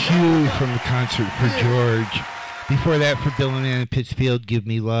Brown Shoe from the concert for George. Before that, for Bill and Ann in Pittsfield, Give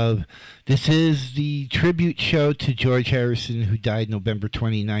Me Love. This is the tribute show to George Harrison, who died November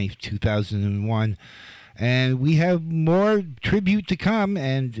 29th, 2001. And we have more tribute to come,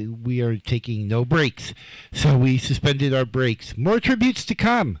 and we are taking no breaks. So we suspended our breaks. More tributes to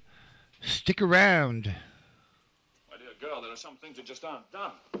come. Stick around. My dear girl, there are some things that just aren't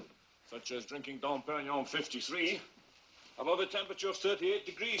done, such as drinking Dom Perignon 53 above a temperature of 38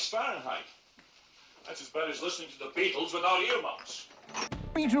 degrees Fahrenheit. That's as bad as listening to the Beatles without earmuffs.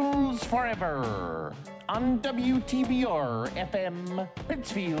 Beatles Forever on WTBR FM,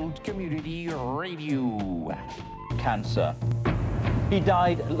 Pittsfield Community Radio. Cancer. He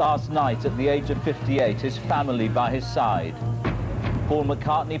died last night at the age of 58, his family by his side. Paul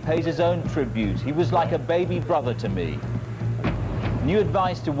McCartney pays his own tribute. He was like a baby brother to me. New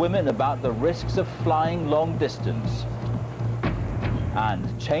advice to women about the risks of flying long distance.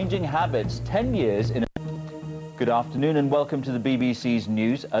 And changing habits 10 years in. Good afternoon and welcome to the BBC's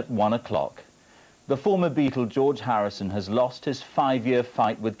news at 1 o'clock. The former Beatle George Harrison has lost his 5-year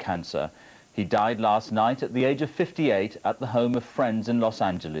fight with cancer. He died last night at the age of 58 at the home of friends in Los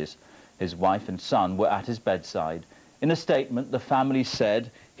Angeles. His wife and son were at his bedside. In a statement, the family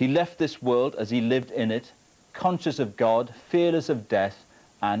said he left this world as he lived in it, conscious of God, fearless of death,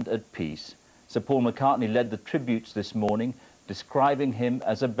 and at peace. Sir Paul McCartney led the tributes this morning, describing him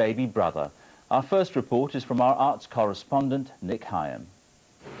as a baby brother. Our first report is from our arts correspondent, Nick Hyam.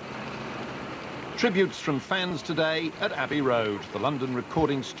 Tributes from fans today at Abbey Road, the London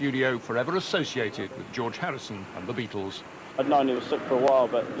recording studio forever associated with George Harrison and the Beatles. I'd known he was sick for a while,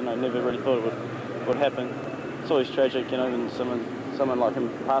 but never really thought it would happen. It's always tragic, when someone like him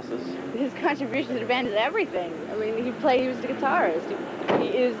passes. His contribution to the band is everything. I mean, he was the guitarist. He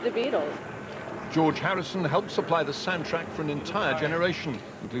is the Beatles. George Harrison helped supply the soundtrack for an entire generation,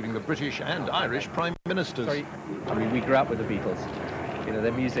 including the British and Irish Prime Ministers. I mean, we grew up with the Beatles.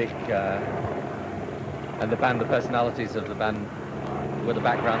 Their music and the band, the personalities of the band were the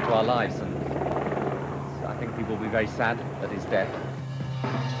background to our lives, and I think people will be very sad at his death.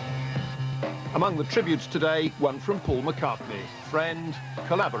 Among the tributes today, one from Paul McCartney, friend,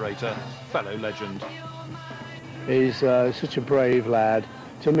 collaborator, fellow legend. He's such a brave lad.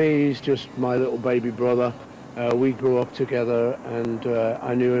 To me, he's just my little baby brother. We grew up together, and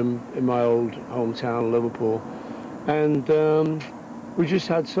I knew him in my old hometown, Liverpool. And we just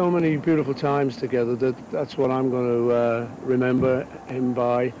had so many beautiful times together that's what I'm going to remember him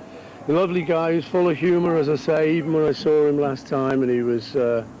by. A lovely guy who's full of humour, as I say. Even when I saw him last time and he was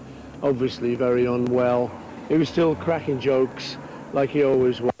obviously very unwell, he was still cracking jokes like he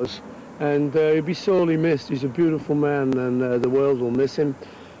always was. And he'll be sorely missed. He's a beautiful man, and the world will miss him.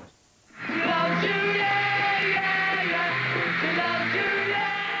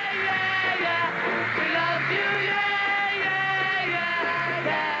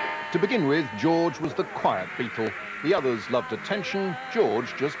 To begin with, George was the quiet Beatle. The others loved attention.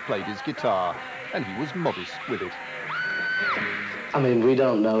 George just played his guitar, and he was modest with it. I mean, we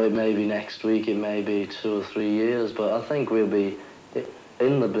don't know. It may be next week, it may be 2 or 3 years, but I think we'll be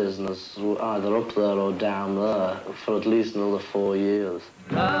in the business, either up there or down there, for at least another 4 years.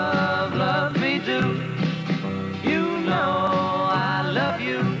 Love, love me do. You know I love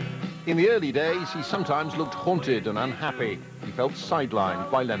you. In the early days, he sometimes looked haunted and unhappy. He felt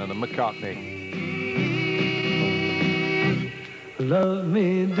sidelined by Lennon and McCartney. Love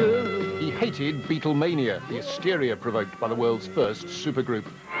me do. He hated Beatlemania, the hysteria provoked by the world's first supergroup.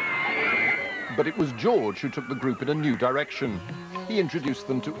 But it was George who took the group in a new direction. He introduced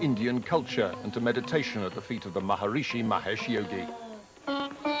them to Indian culture and to meditation at the feet of the Maharishi Mahesh Yogi.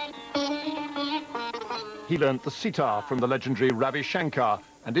 He learnt the sitar from the legendary Ravi Shankar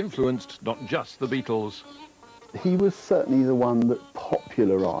and influenced not just the Beatles. He was certainly the one that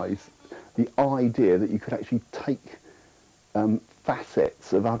popularised the idea that you could actually take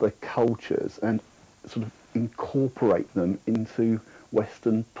facets of other cultures and sort of incorporate them into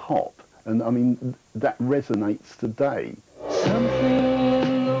Western pop. And I mean, that resonates today. Something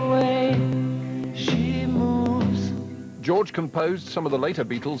in the way she moves George composed some of the later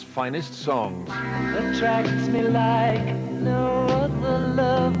Beatles' finest songs. attracts me like no other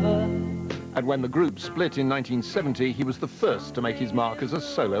lover. And when the group split in 1970, he was the first to make his mark as a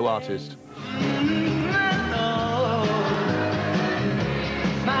solo artist.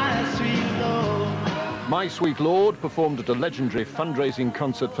 My Sweet Lord, performed at a legendary fundraising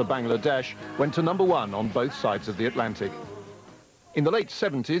concert for Bangladesh, went to #1 on both sides of the Atlantic. In the late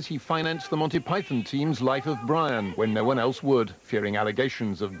 70s, he financed the Monty Python team's Life of Brian, when no one else would, fearing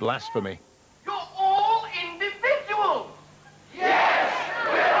allegations of blasphemy. You're all individuals! Yes,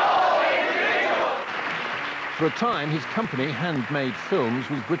 we're all individuals! For a time, his company, Handmade Films,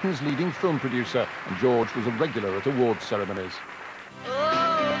 was Britain's leading film producer, and George was a regular at awards ceremonies.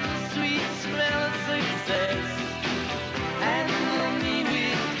 Oh, the sweet smell of success. Handle me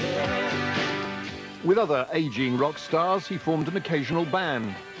with care. With other aging rock stars, he formed an occasional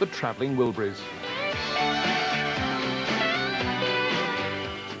band, the Travelling Wilburys.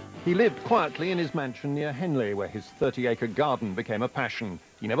 He lived quietly in his mansion near Henley, where his 30-acre garden became a passion.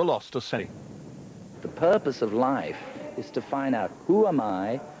 He never lost a cent. The purpose of life is to find out who am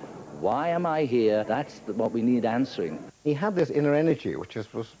I, why am I here. That's what we need answering. He had this inner energy which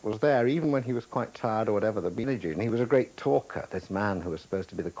was there even when he was quite tired or whatever, the energy. And he was a great talker, this man who was supposed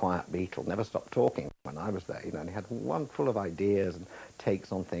to be the quiet Beatle, never stopped talking when I was there, you know, and he had one full of ideas and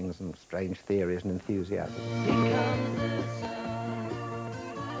takes on things and strange theories and enthusiasm.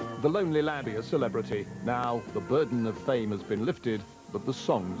 The Lonely Laddie, a celebrity. Now, the burden of fame has been lifted, but the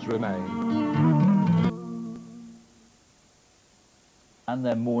songs remain. And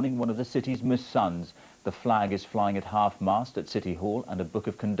they're mourning one of the city's missed sons. The flag is flying at half-mast at City Hall, and a book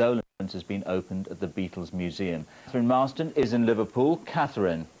of condolence has been opened at the Beatles Museum. Catherine Marston is in Liverpool.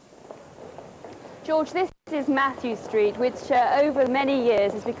 Catherine. George, this is Matthew Street, which over many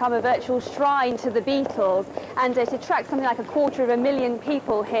years has become a virtual shrine to the Beatles, and it attracts something like 250,000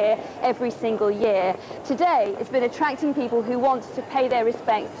 people here every single year. Today, it's been attracting people who want to pay their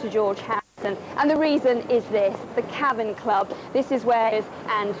respects to George Harrison. And the reason is this, the Cavern Club. This is where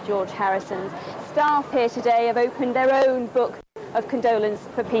and George Harrison's staff here today have opened their own book of condolence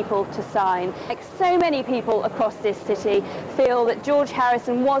for people to sign. Like so many people across this city feel that George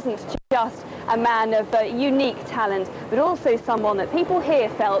Harrison wasn't just a man of unique talent, but also someone that people here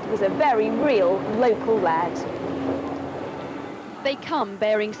felt was a very real local lad. They come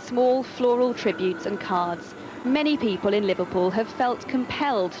bearing small floral tributes and cards. Many people in Liverpool have felt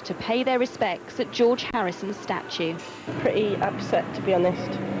compelled to pay their respects at George Harrison's statue. Pretty upset, to be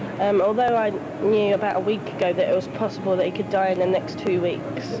honest. Although I knew about a week ago that it was possible that he could die in the next 2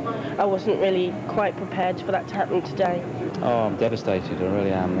 weeks, I wasn't really quite prepared for that to happen today. Oh, I'm devastated, I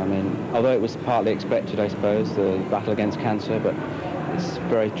really am. I mean, although it was partly expected, I suppose, the battle against cancer, but it's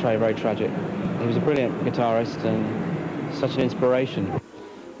very tragic. He was a brilliant guitarist and such an inspiration.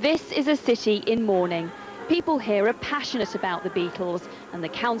 This is a city in mourning. People here are passionate about the Beatles, and the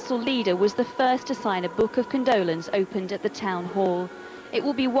council leader was the first to sign a book of condolence opened at the town hall. It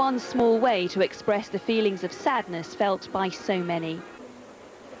will be one small way to express the feelings of sadness felt by so many.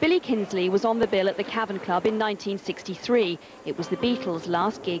 Billy Kinsley was on the bill at the Cavern Club in 1963. It was the Beatles'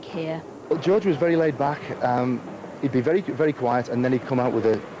 last gig here. Well, George was very laid back. He'd be very, very quiet, and then he'd come out with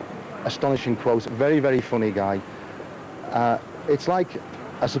an astonishing quote. Very, very funny guy. It's like,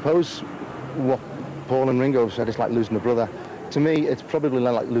 I suppose, what Paul and Ringo said, it's like losing a brother. To me, it's probably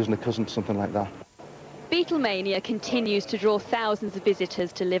like losing a cousin, something like that. Beatlemania continues to draw thousands of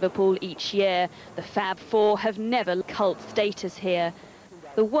visitors to Liverpool each year. The Fab Four have never cult status here.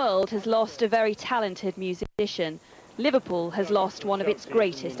 The world has lost a very talented musician. Liverpool has lost one of its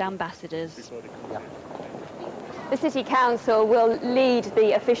greatest ambassadors. The City Council will lead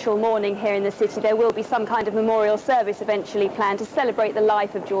the official mourning here in the city. There will be some kind of memorial service eventually planned to celebrate the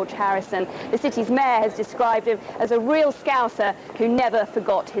life of George Harrison. The city's mayor has described him as a real Scouser who never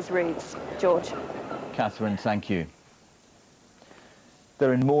forgot his roots. George. Catherine, thank you.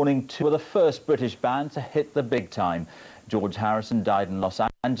 They're in mourning too. Were the first British band to hit the big time. George Harrison died in Los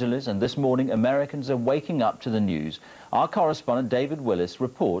Angeles, and this morning Americans are waking up to the news. Our correspondent David Willis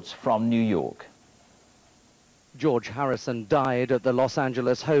reports from New York. George Harrison died at the Los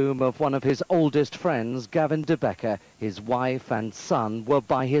Angeles home of one of his oldest friends, Gavin DeBecker. His wife and son were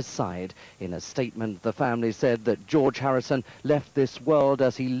by his side. In a statement, the family said that George Harrison left this world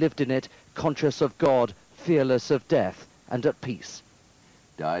as he lived in it, conscious of God, fearless of death, and at peace.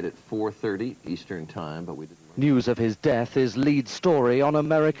 Died at 4:30 Eastern Time, but we didn't... News of his death is lead story on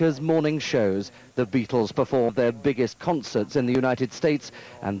America's morning shows. The Beatles performed their biggest concerts in the United States,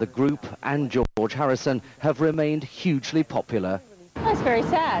 and the group and George Harrison have remained hugely popular. That's very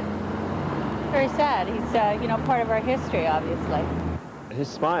sad. Very sad. He's, you know, part of our history, obviously. His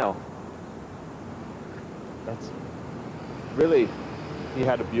smile. That's really, he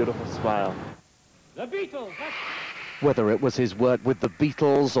had a beautiful smile. The Beatles! Whether it was his work with the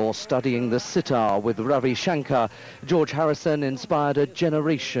Beatles or studying the sitar with Ravi Shankar, George Harrison inspired a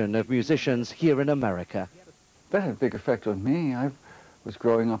generation of musicians here in America. That had a big effect on me. I was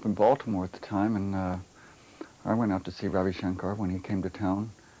growing up in Baltimore at the time, and I went out to see Ravi Shankar when he came to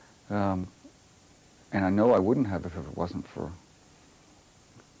town. And I know I wouldn't have if it wasn't for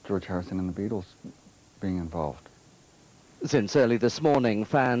George Harrison and the Beatles being involved. Since early this morning,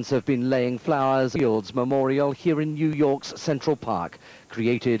 fans have been laying flowers at Fields Memorial here in New York's Central Park,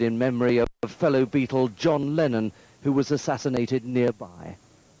 created in memory of fellow Beatle John Lennon, who was assassinated nearby.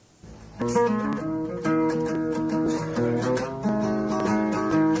 Because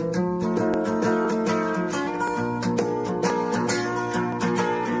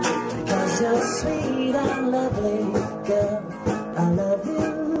you're sweet and lovely, girl, I love you.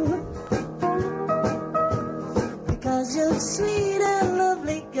 Because you're sweet and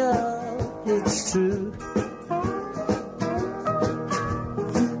lovely, girl, it's true.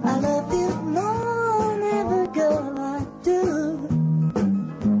 I love you more than ever, girl, I do.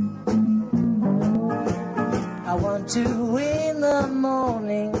 I want you in the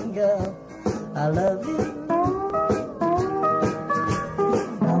morning, girl, I love you.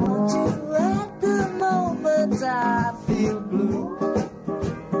 I want you at the moment I feel blue.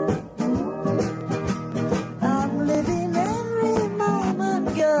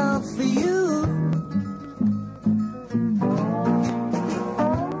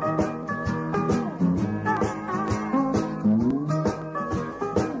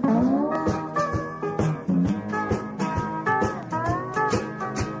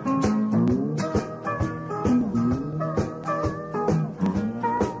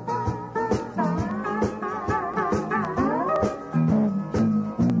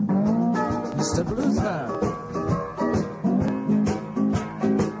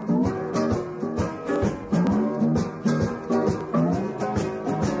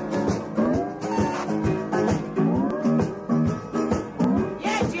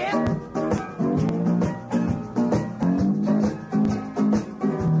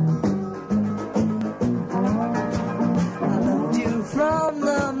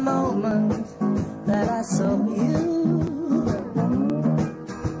 moment that I saw you.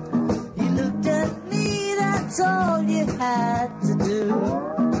 You looked at me, that's all you had to do.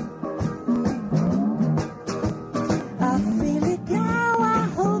 I feel it now, I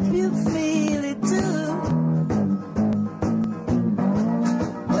hope you feel it too.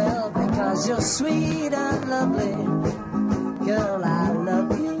 Well, because you're sweet and lovely, girl, I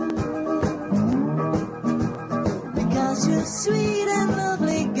love you. Because you're sweet and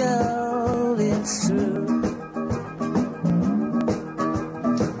lovely, girl, it's true.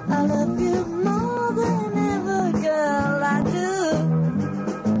 I love you more than ever, girl, I do.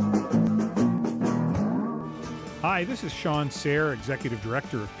 Hi, this is Sean Sayre, Executive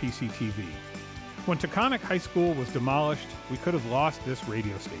Director of PCTV. When Taconic High School was demolished, we could have lost this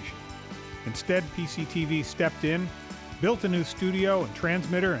radio station. Instead, PCTV stepped in, built a new studio and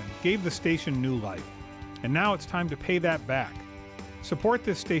transmitter, and gave the station new life. And now it's time to pay that back. Support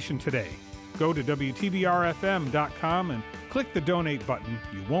this station today. Go to WTBRFM.com and click the donate button.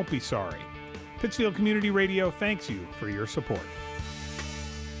 You won't be sorry. Pittsfield Community Radio thanks you for your support.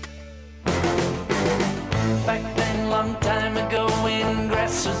 Back then, long time ago, when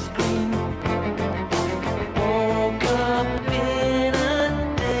grass was green, woke up in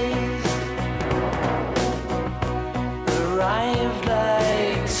a daze, arrived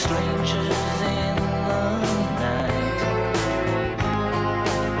like strangers in the night.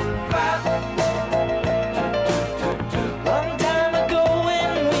 Long time ago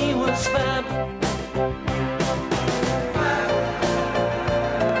when we was fab,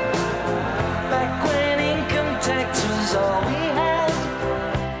 back when income tax was all we had.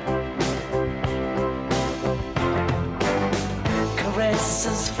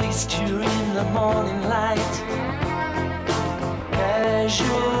 Caresses fleeced you in the morning light,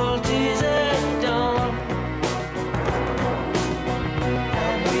 casualties at dawn,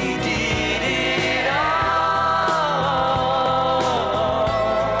 and we did it all.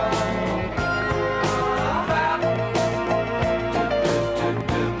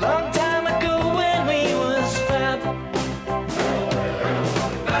 Long time ago when we was fab,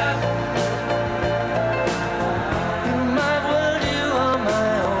 in my world you are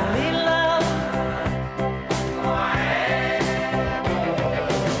my only love.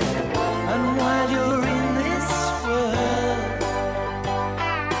 And while you're in this world,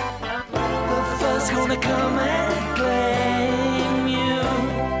 the first gonna come and claim you,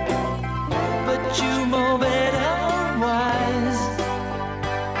 but you know better wise.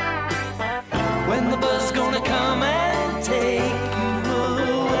 When the bus gonna come and take you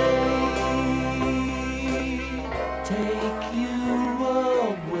away, take you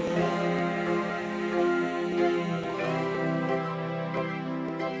away.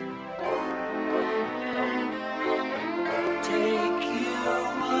 Take you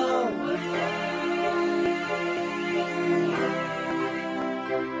away.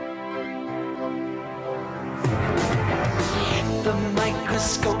 The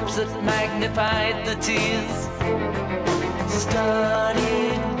microscopes that magnified the tears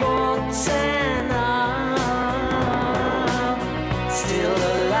studied boats and arm, still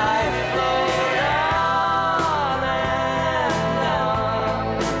alive, float on and on.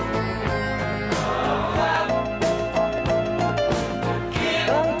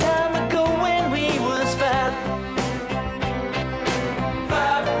 Long time ago when we was fab,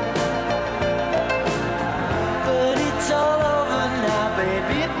 but it's all over now,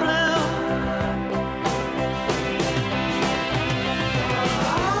 baby blue.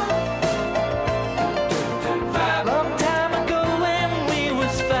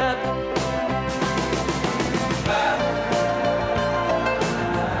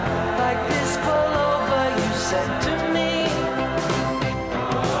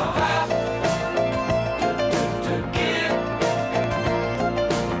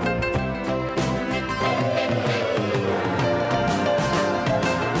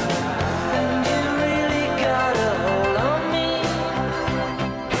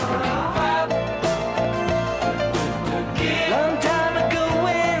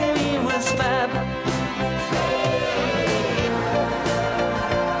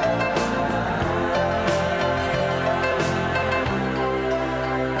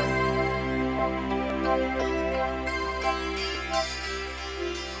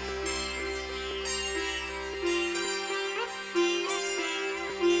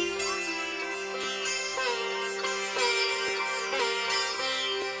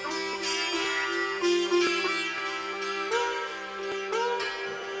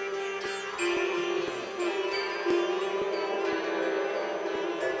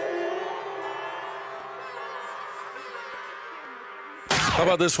 How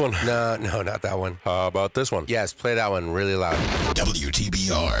about this one? No, not that one. How about this one? Yes, play that one really loud.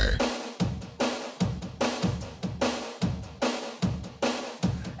 WTBR.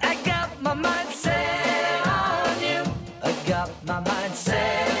 I got my mind set on you. I got my mind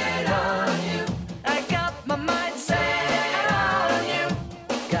set on you. I got my mind set on you.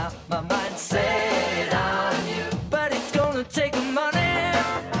 Got my mind set on you. But it's gonna take money,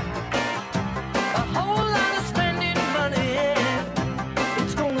 a whole lot of spending money.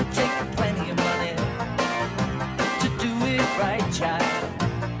 It's gonna take plenty of money to do it right, child.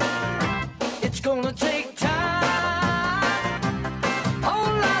 It's gonna take time,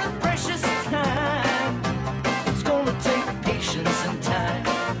 whole lot of precious time. It's gonna take patience and time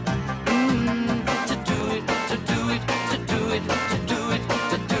to do it, to do it, to do it, to do it,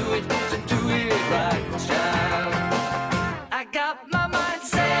 to do it, to do it right, child. I got my mind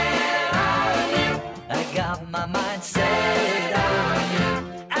set on you. I got my mind set on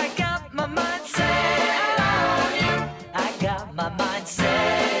you. I got my mind set on you. I got my mind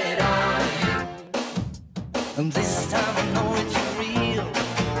set on you. And this time I know it's real.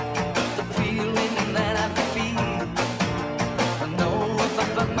 The feeling that I feel. I know if I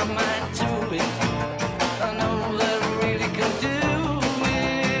put my mind to it, I know that I really can do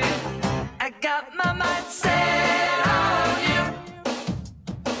it. I got my mind set on you.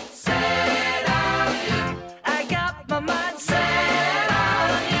 Set on you. I got my mind set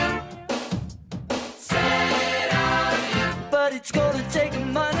on you. Set on you. But it's gonna take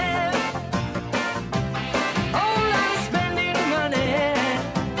money. Whole lot of spending money.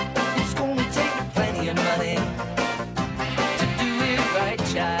 It's gonna take plenty of money to do it right,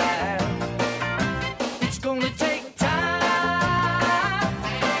 child. It's gonna take time,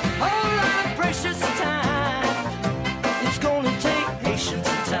 whole lot of precious time. It's gonna take patience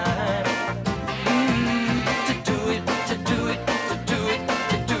and time to do it, to do it, to do it,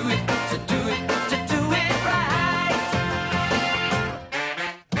 to do it, to do it, to do it right.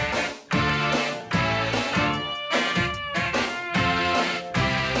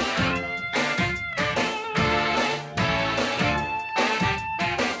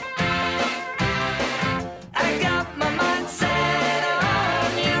 I got my mind set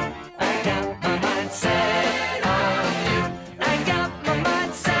on you. I got my mind set on you. I got my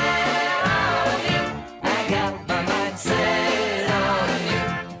mind set on you. I got my mind set on you.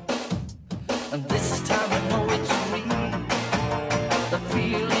 And this time I know it's real. The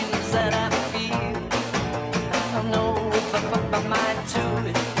feelings that I feel. I know if I put my mind to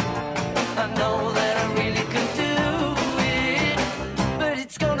it, I know that I really can do it. But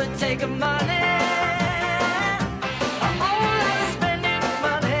it's gonna take money. A whole lot of spending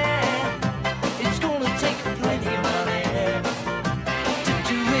money. It's gonna take plenty of money to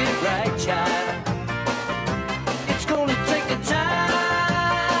do it right, child. It's gonna take a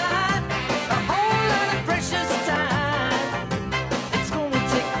time, a whole lot of precious time. It's gonna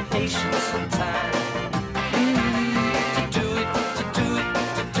take patience and time to do it, to do it,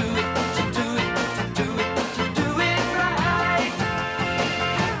 to do it, to do it, to do it, to do it right.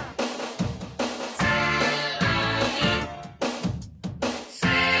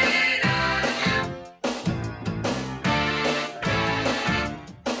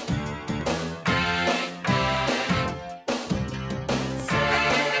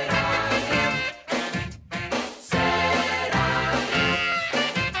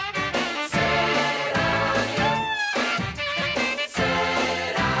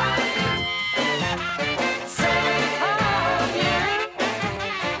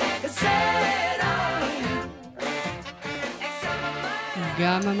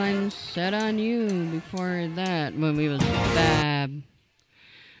 Got my mind set on you. Before that, movie was Fab.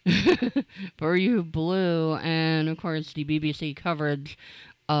 For You Blue, and of course the BBC coverage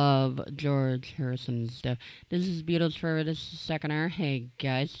of George Harrison's death. This is Beatles for this second hour. Hey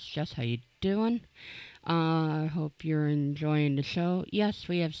guys, Jess, how you doing? I hope you're enjoying the show. Yes,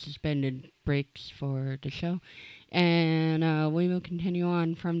 we have suspended breaks for the show, and we will continue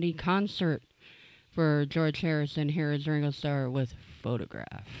on from the concert for George Harrison. Here is Ringo Starr with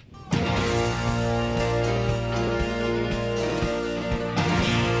Photograph.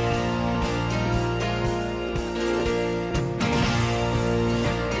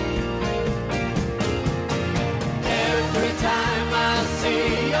 Every time I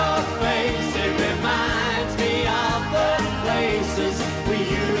see your face, it reminds me of the places we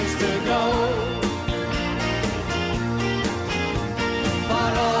used to go.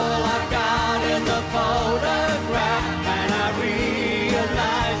 But all I've got is a photograph, and I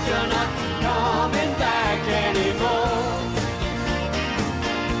realize you're not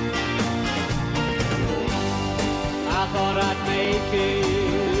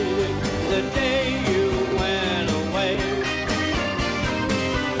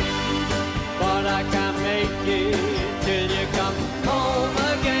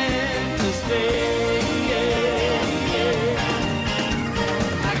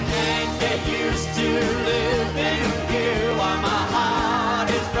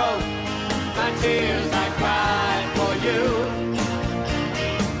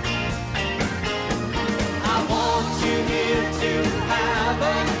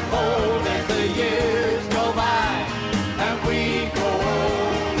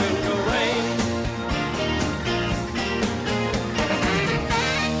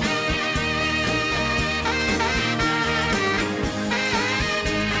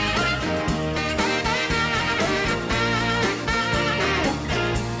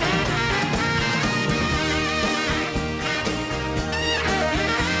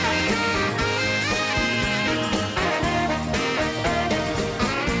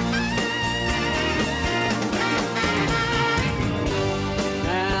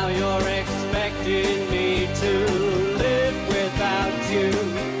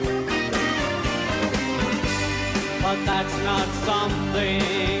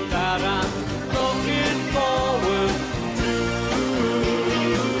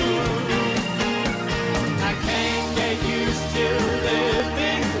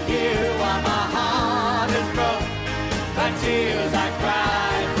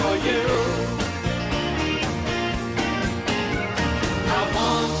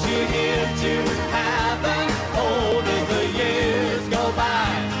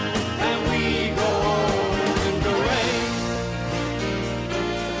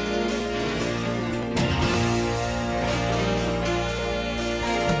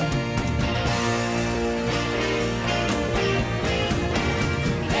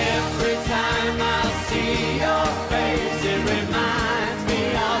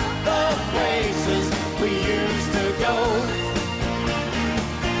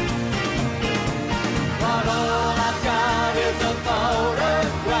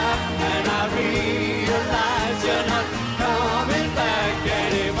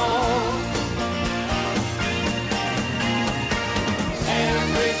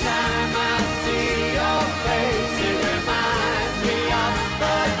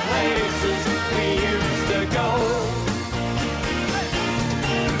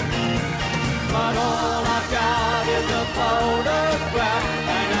out, all I've got is a photograph,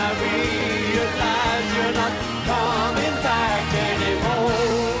 and I realize you're not coming back anymore.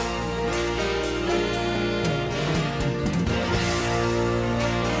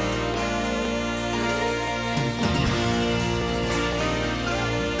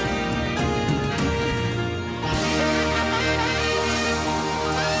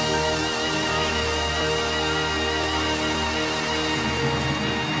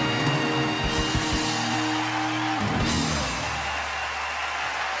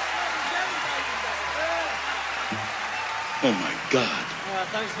 Oh my God.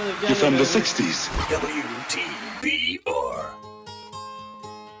 Thanks for the You're from the Jelly 60s. WTBR.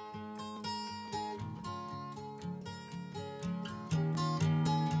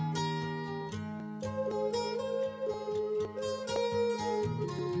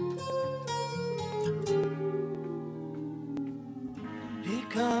 Here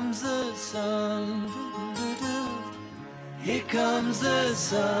comes the sun, here comes the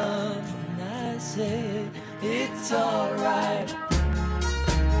sun, I say it's alright.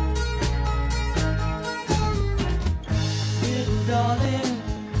 Little darling,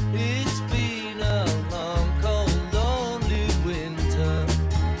 it's been a long, cold, lonely winter.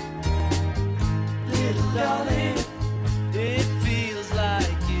 Little darling, it feels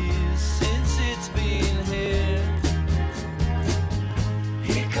like years since it's been here.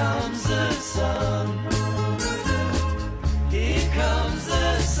 Here comes the sun. Here comes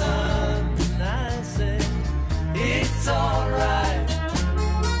the sun. I say it's alright.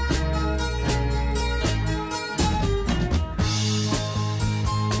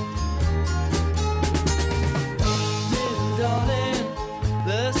 Little darling,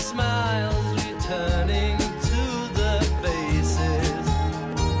 the smiles returning to the faces.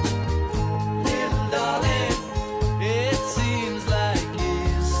 Little darling, it seems like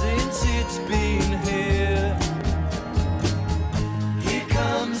years since it's been here. Here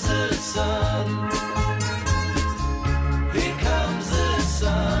comes the sun. Here comes the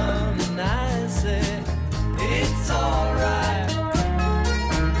sun. And I say it's alright.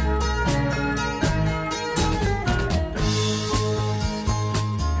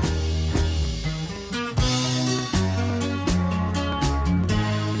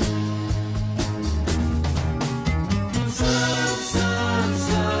 Sun, sun,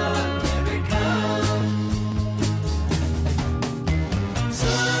 sun, here it comes.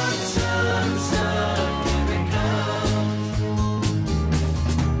 Sun, sun, sun, here it comes.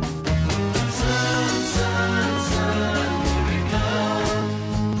 Sun, sun, sun, here it comes.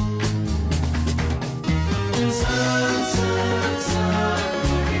 Sun, sun, sun,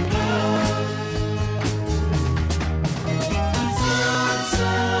 here it comes. Sun,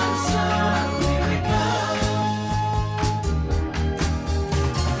 sun, sun, here it comes.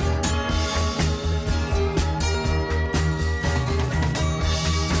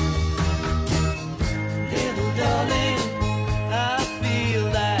 Little darling, I feel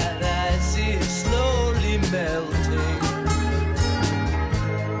that ice is slowly melting.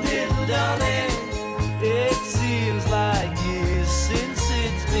 Little darling, it seems like years since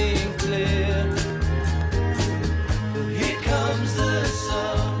it's been clear. But here comes the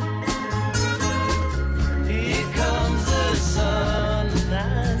sun. Here comes the sun. And I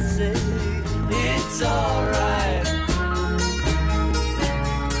say it's alright.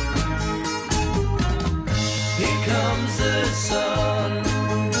 Here comes the sun.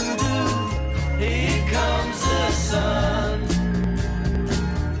 Here comes the sun.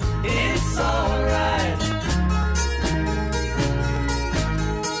 It's alright.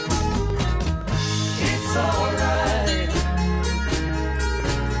 It's alright.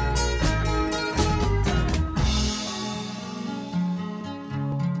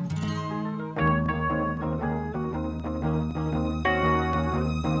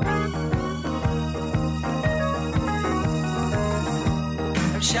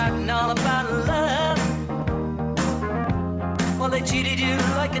 I'm shouting all about love. Well, they cheated you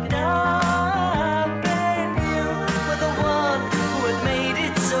like a dog, and you were the one who had made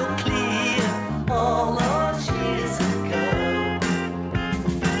it so clear all those years ago.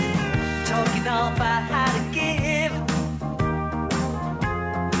 Talking all about how to give,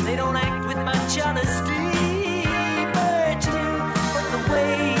 they don't act with much honesty, but you put the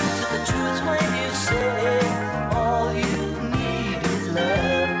way to the truth when you say all you need is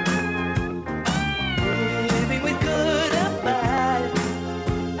love. Living with good and bad,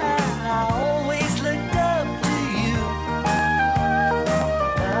 I always looked up to you.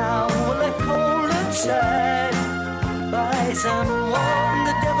 Now we're left cold inside by someone,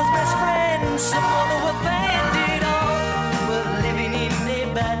 the devil's best friend, someone who abandoned it all. We're living in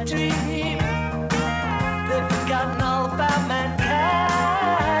a bad dream.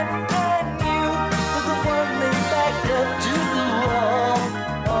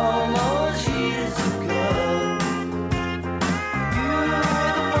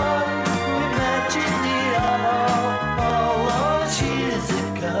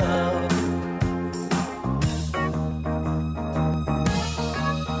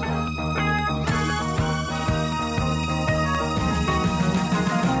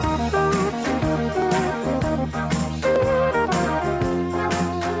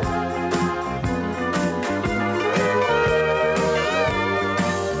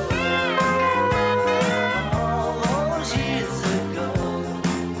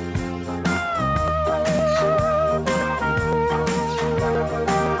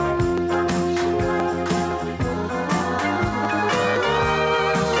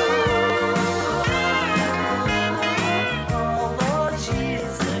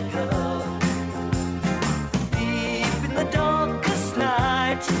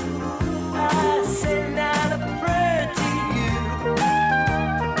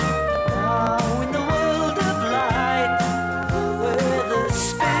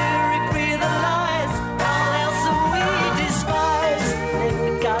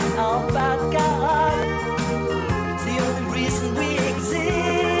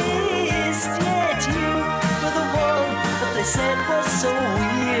 so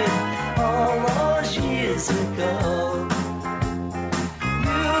weird all those years ago.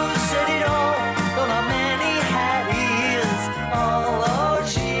 You said it all, though not many had ears all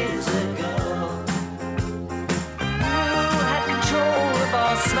those years ago. You had control of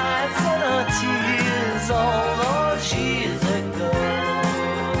our smiles and our tears all those years ago.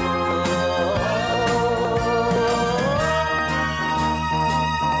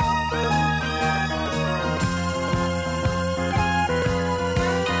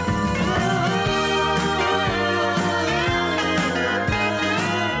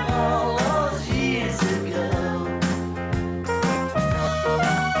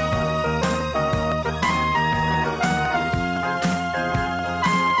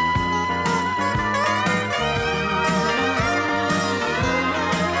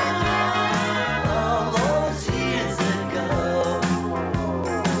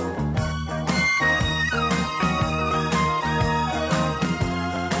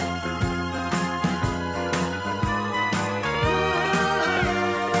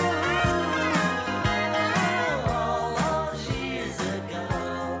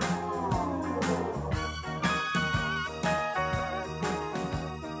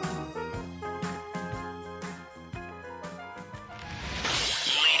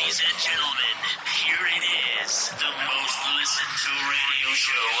 Ladies and gentlemen, here it is, the most listened to radio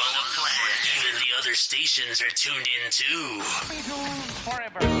show on the planet. Even the other stations are tuned in too.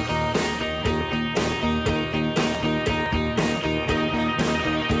 Forever.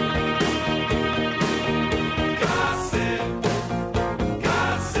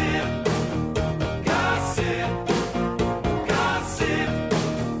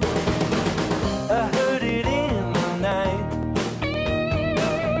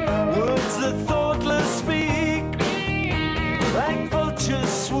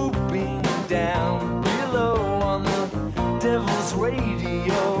 Down below on the devil's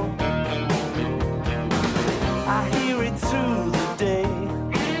radio, I hear it through the day.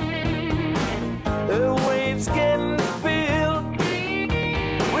 The waves getting filled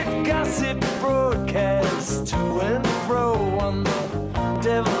with gossip broadcasts to and fro on the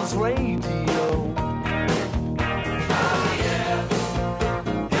devil's radio.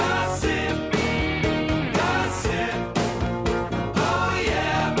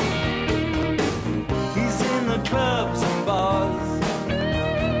 Clubs and bars,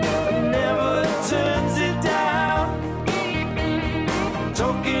 never turns it down,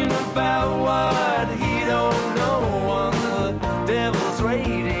 talking about what he don't know on the devil's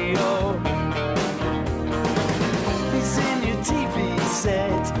radio. He's in your TV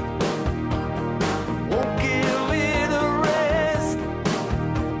set, won't give it a rest.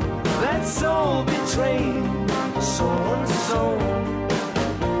 That soul betrayed so and so.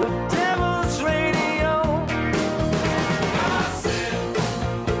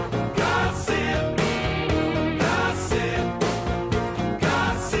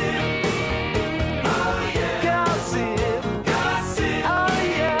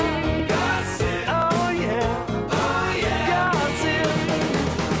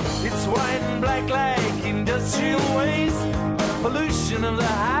 Pollution of the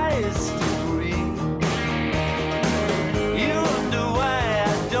highest degree. You wonder why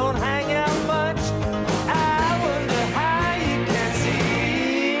I don't hang out much. I wonder how you can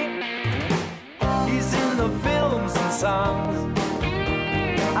see. He's in the films and songs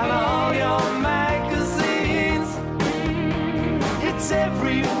and all your magazines. It's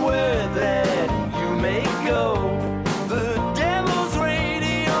everywhere that you may go. The devil's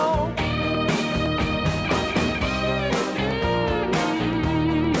radio.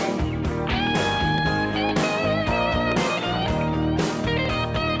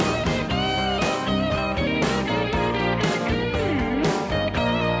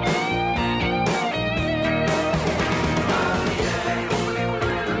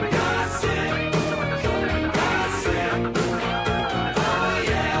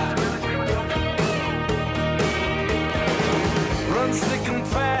 Slick and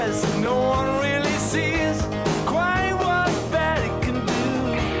fast, no one really sees quite what bad it can do,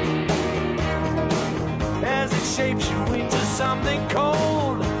 as it shapes you into something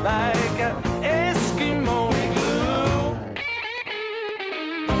cold like an Eskimo glue.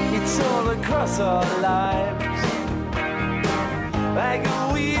 It's all across our lives, like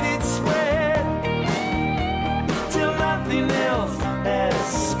a weed it spread, till nothing else has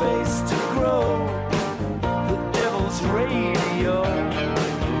space to grow. The devil's radio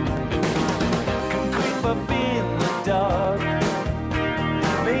can creep up in the dark,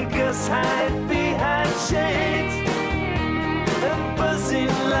 make us hide behind shades, and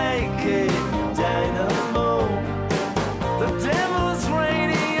buzzing like a dynamo. The devil's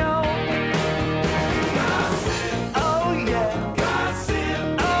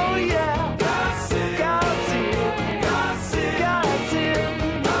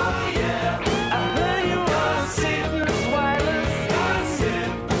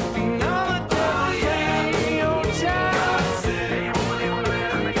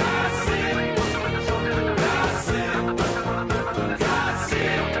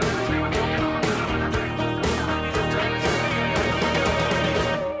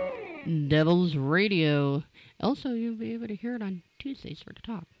Devil's Radio. Also, you'll be able to hear it on Tuesdays for the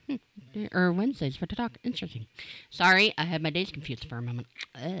talk. Or Wednesdays for the talk. Interesting. Sorry, I had my days confused for a moment.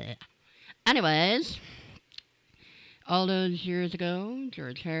 Anyways, all those years ago,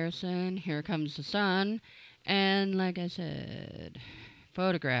 George Harrison, Here Comes the Sun, and like I said,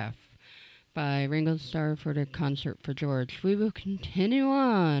 Photograph by Ringo Starr for the concert for George. We will continue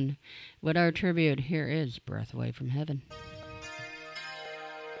on with our tribute. Here is Breath Away from Heaven.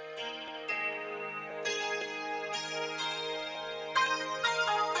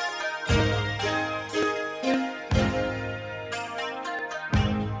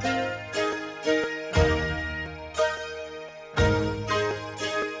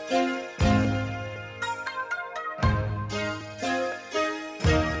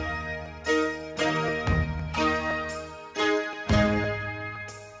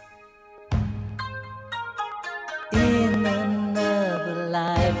 In another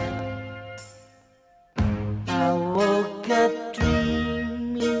life, I woke up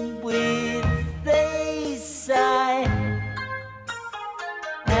dreaming with a sigh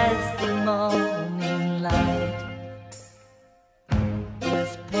as the morning light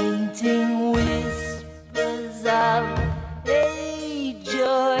was painting whispers of a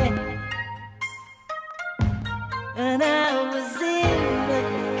joy, and I was in the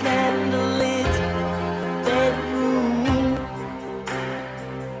candlelit bedroom,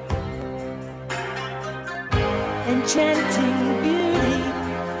 enchanting beauty,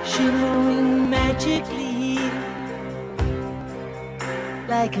 shimmering magically,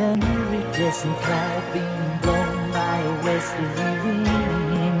 like an iridescent cloud being blown by a westerly wind.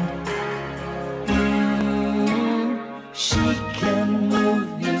 She can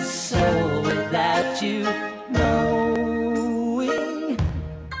move your soul without you knowing.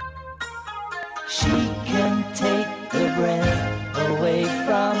 She can take the breath away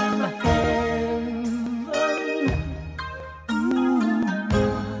from heaven.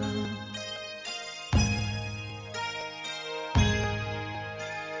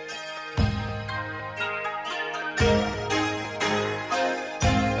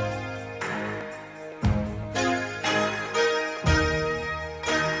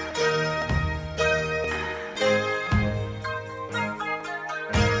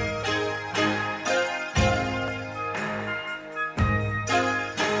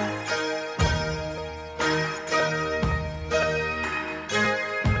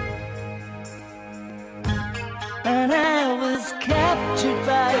 And I was captured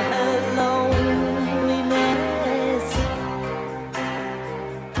by her loneliness,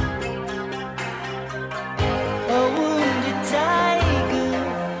 a wounded tiger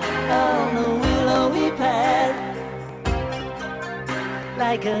on a willowy path,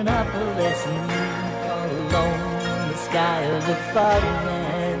 like an opalescent all alone in the sky of the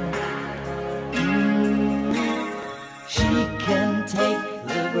fogland. She can take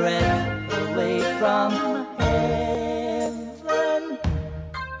the breath away from heaven.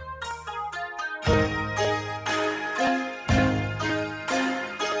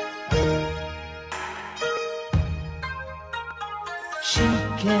 She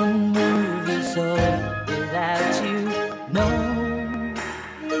can move your soul without you knowing.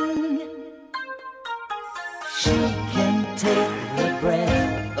 She can take the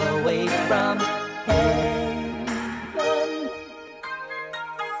breath away from heaven.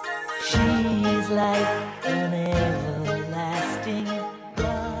 She is like an everlasting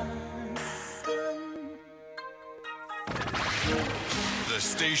blossom. The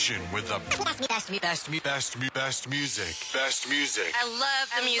station with the best music. Best music. I love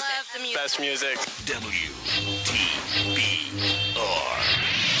the music. Best music. WTBR.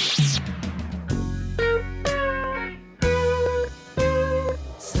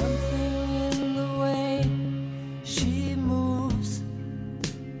 Something in the way she moves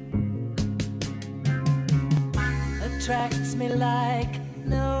attracts me like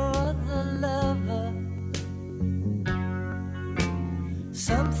no other lover.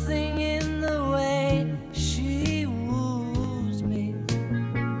 Something in the way she woos me.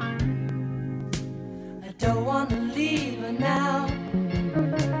 I don't want to leave her now.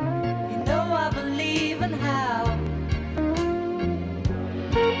 You know I believe in how.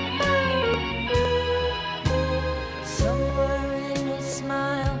 Somewhere in her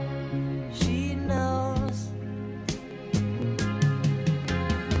smile, she knows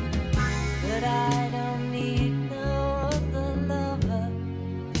that I don't need no other lover.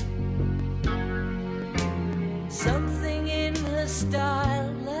 Something in her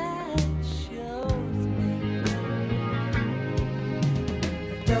style that shows me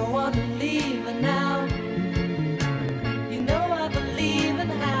I don't want to leave her now. You know I believe in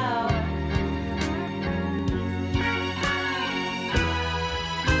how.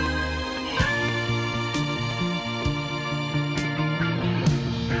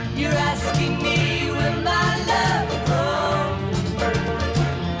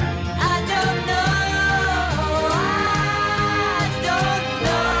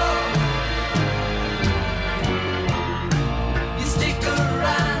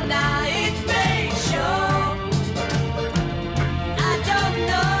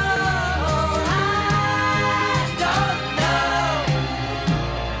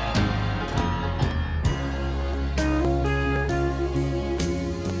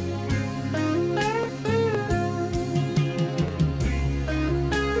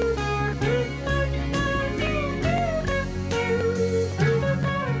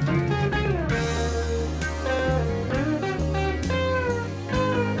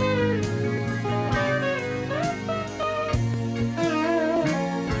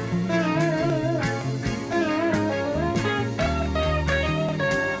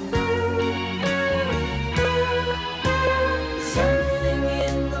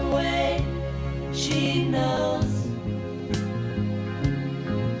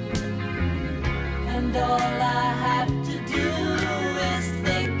 And all I have to do is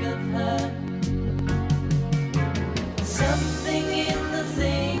think of her. Something in the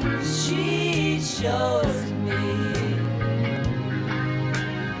things she shows me.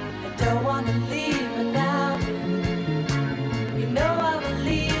 I don't want to leave her now. You know I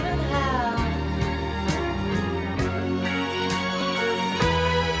believe in how.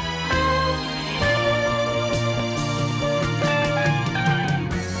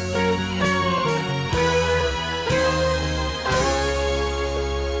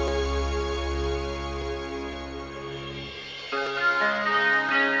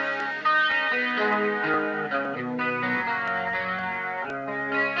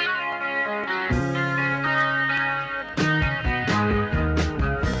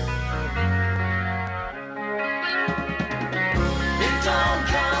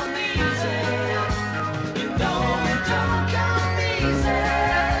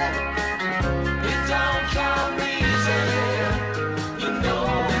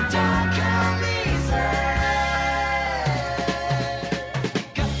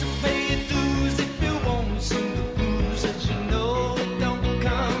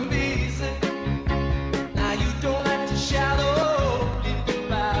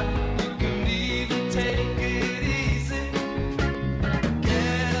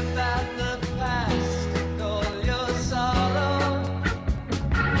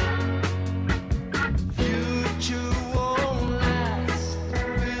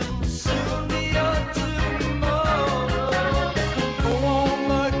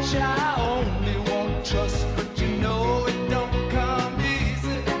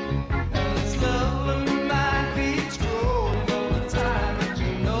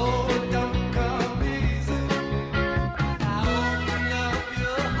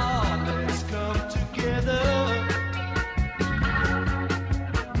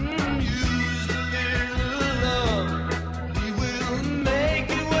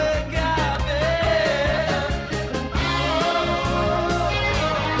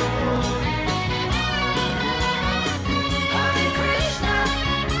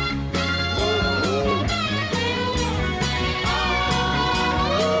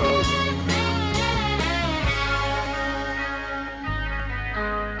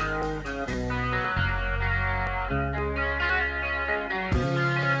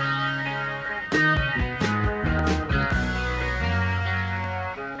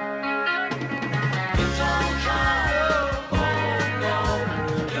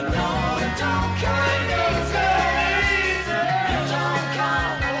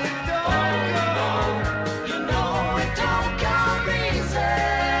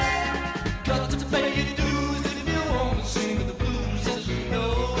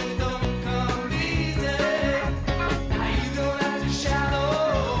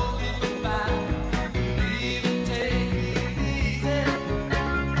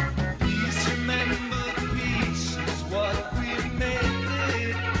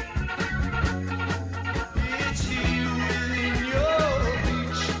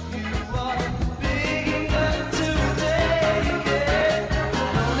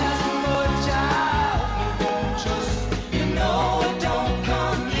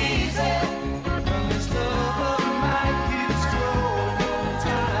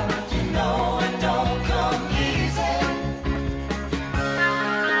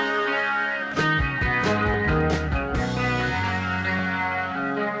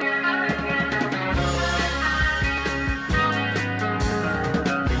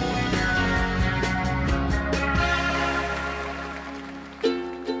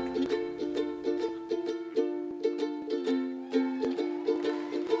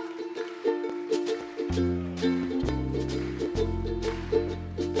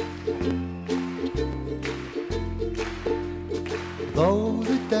 Though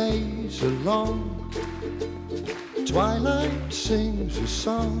the days are long, twilight sings a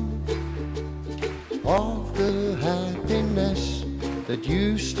song of the happiness that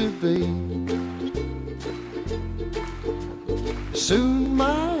used to be. Soon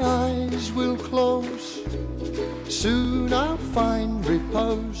my eyes will close, soon I'll find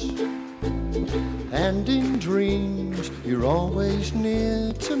repose, and in dreams you're always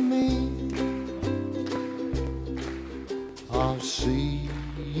near to me. I'll see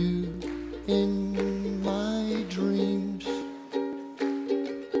you in my dreams,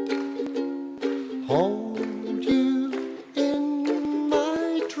 hold you in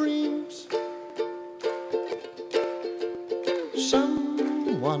my dreams.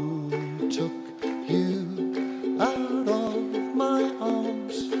 Someone took you out of my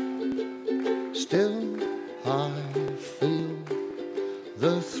arms, still I feel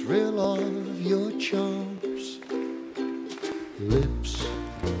the thrill of your charms, lips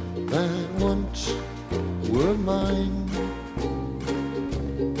that once were mine,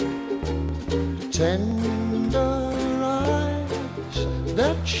 tender eyes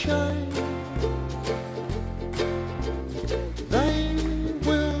that shine, they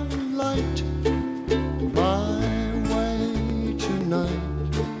will light my way tonight.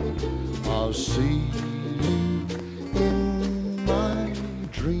 I'll see you in my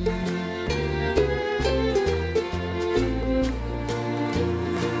dream.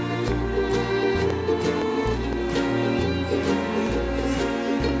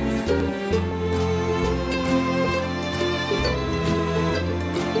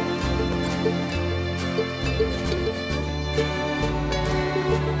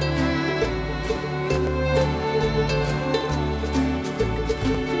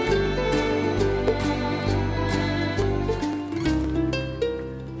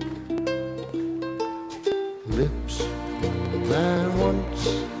 Lips that once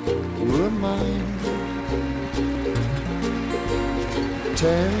were mine,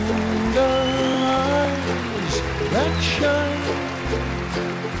 tender eyes that shine,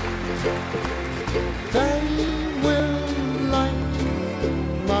 they will light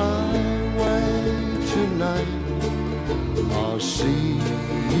my way tonight. I'll see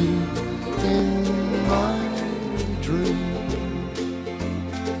you in my dream.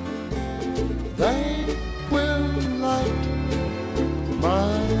 They will light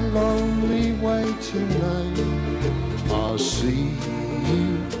my lonely way tonight. I'll see you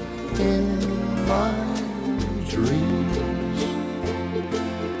in my dreams.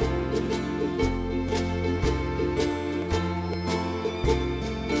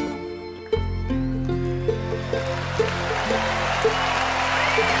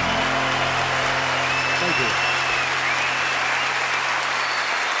 Thank you.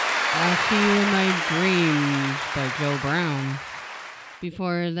 I'll See You in My Dreams by Joe Brown.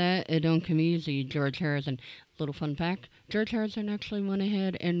 Before that, It Don't Come Easy, George Harrison. Little fun fact, George Harrison actually went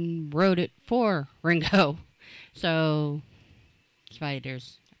ahead and wrote it for Ringo. So, that's why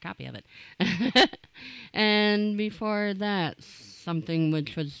there's a copy of it. And before that, something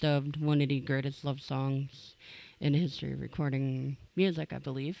which was dubbed one of the greatest love songs in the history of recording music, I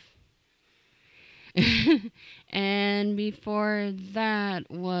believe. And before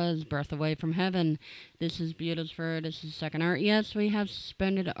that was Breath Away from Heaven. This is Beatles for This Is Second Art. Yes, we have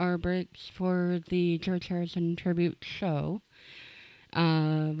suspended our breaks for the George Harrison tribute show.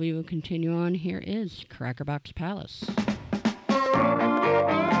 We will continue on. Here is Crackerbox Palace.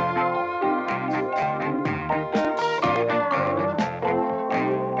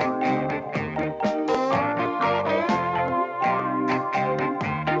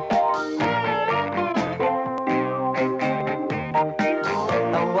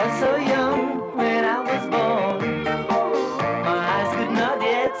 So young when I was born, my eyes could not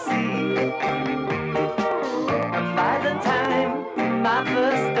yet see. And by the time my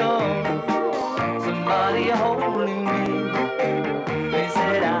first dawn, somebody holding me, they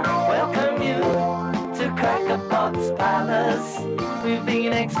said, I welcome you to Crackerbox Palace. We've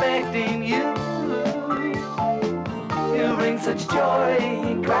been expecting you. You bring such joy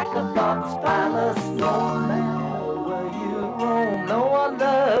in Crackerbox Palace. No matter where you roam, no one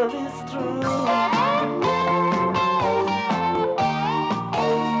love is true.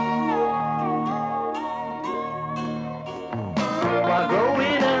 While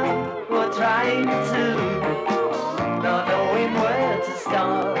growing up, we're trying to, not knowing where to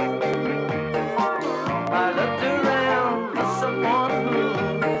start. I looked around for someone who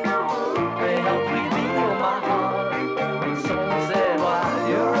may help reveal my heart. And someone said, why,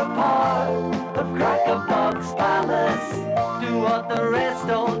 you're a part of Crackerbox Palace. Do what the rest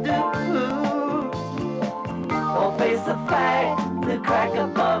all do. Or face the fact the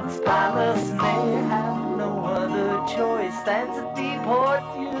Crackerbox Palace may have no other choice than to deport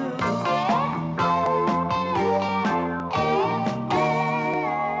you.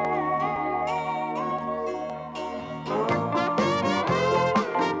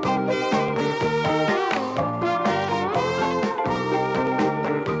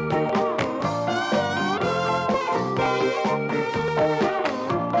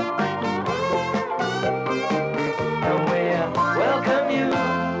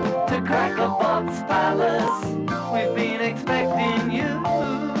 Crackerbox Palace, we've been expecting you.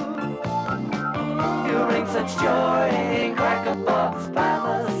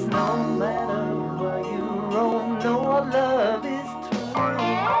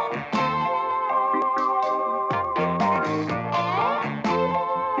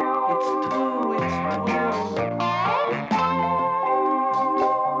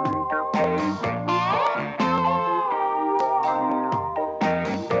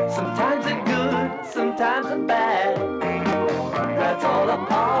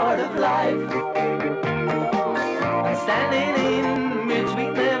 life. And standing in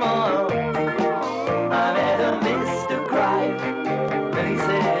between them all, I met a Mr. Cripe, and he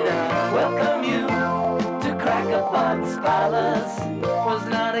said, I welcome you to Crackerbox Palace. Was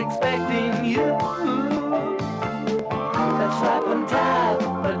not expecting you. That's right on time,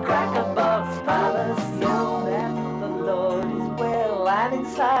 but Crackerbox Palace. Know that the Lord is well and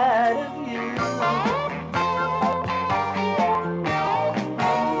inside of you.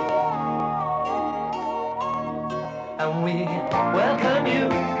 And we welcome you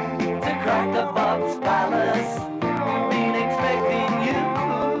to Crackerbox Palace. Been expecting you.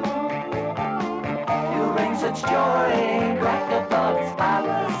 You bring such joy in Crackerbox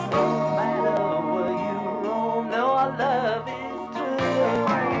Palace. No matter where you roam, no, our love is true.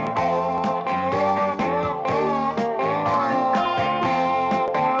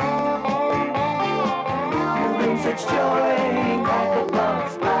 You bring such joy in Crackerbox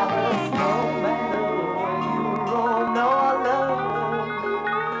Palace. No matter where you roam, no,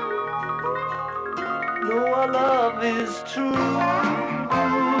 our love is true.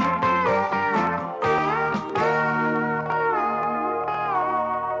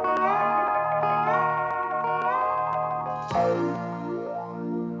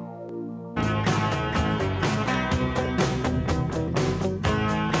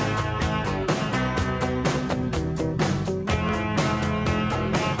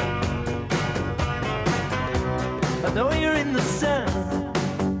 I know you're in the sun.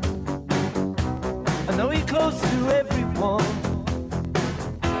 I know you're close to everyone.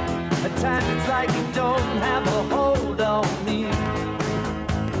 At times it's like you don't have a hold on me.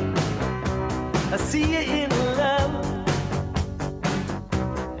 I see you in love.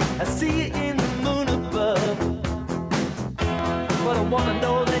 I see you in the moon above. But I wanna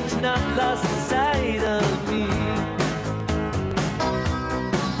know that you're not lost sight of me.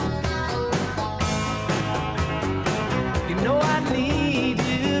 You know I need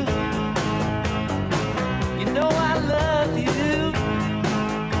you. You know I love you.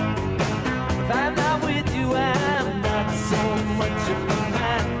 If I'm not with you, I'm not so much of a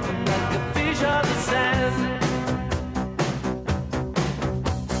man. I'm like a fish on the sand.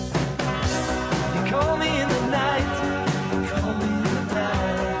 You call me in the night. You call me in the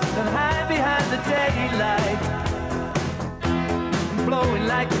night. And hide behind the daylight. I'm blowing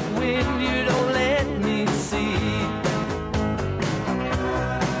like the wind. You don't let me see.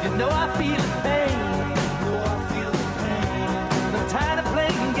 You know I feel the pain. I'm tired of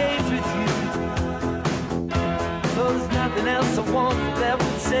playing games with you. Oh, there's nothing else I want that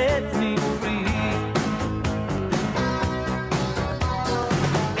would set me free.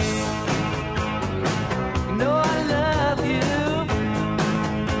 You know I love you.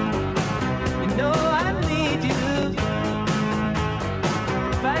 You know I need you.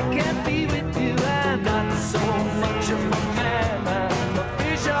 If I can't be with you, I'm not so much of a man. I'm a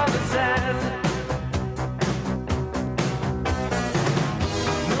fish on the sand.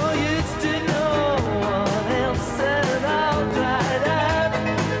 No use to no one else, and I'll dried up.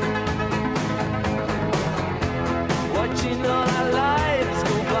 Watching all our lives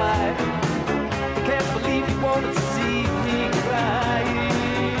go by. I can't believe you want to see me crying.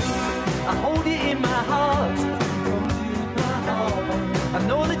 I hold you in my heart. I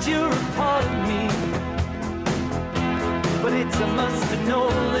know that you're a part of me. But it's a must to know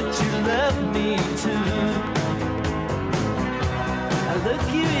that you love me too. I look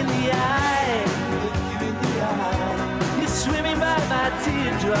you in the eye. You're swimming by my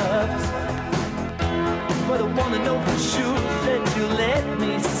teardrops. But I wanna know for sure that you let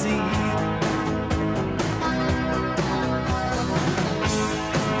me see.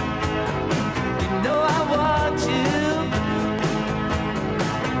 You know I want you.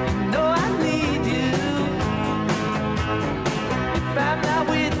 You know I need you. If I'm not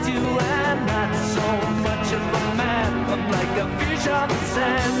with you, I'm not so much of a man. I'm like a fish on the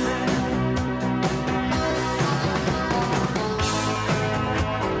sand.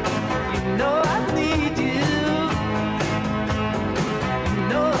 You know I need you. You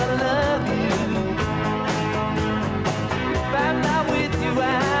know I love you. If I'm not with you,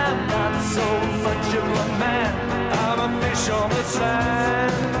 I'm not so much of a man. I'm a fish on the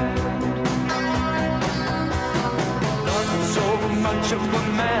sand. So much of a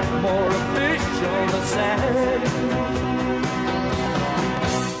man, more a fish on the sand.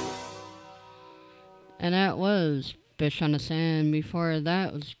 And that was Fish on the Sand. Before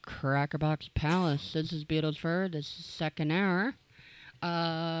that was Crackerbox Palace. This is Beatles Fur. This is second hour.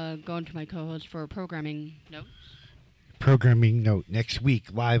 Going to my co-host for programming notes. Programming note. Next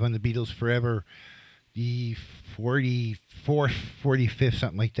week, live on the Beatles Forever the 44th, 45th,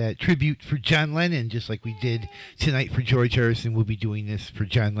 something like that, tribute for John Lennon, just like we did tonight for George Harrison. We'll be doing this for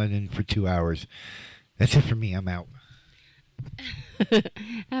John Lennon for 2 hours. That's it for me. I'm out.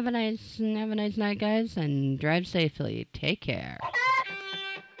 Have a nice night, guys, and drive safely. Take care.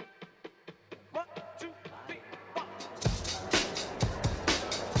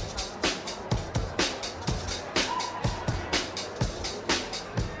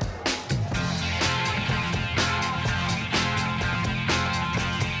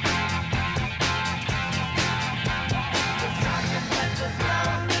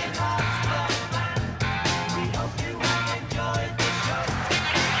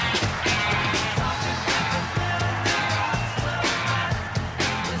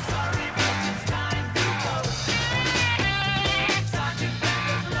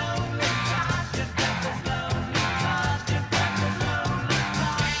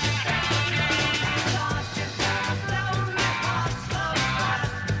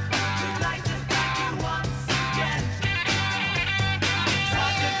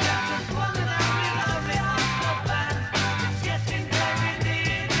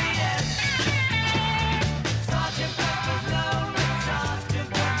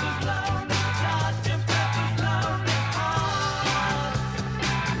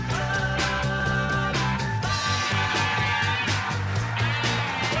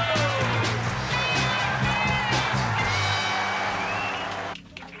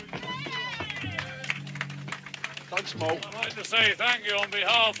 Thanks, Mo. I'd like to say thank you on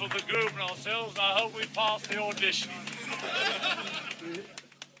behalf of the group and ourselves, and I hope we pass the audition.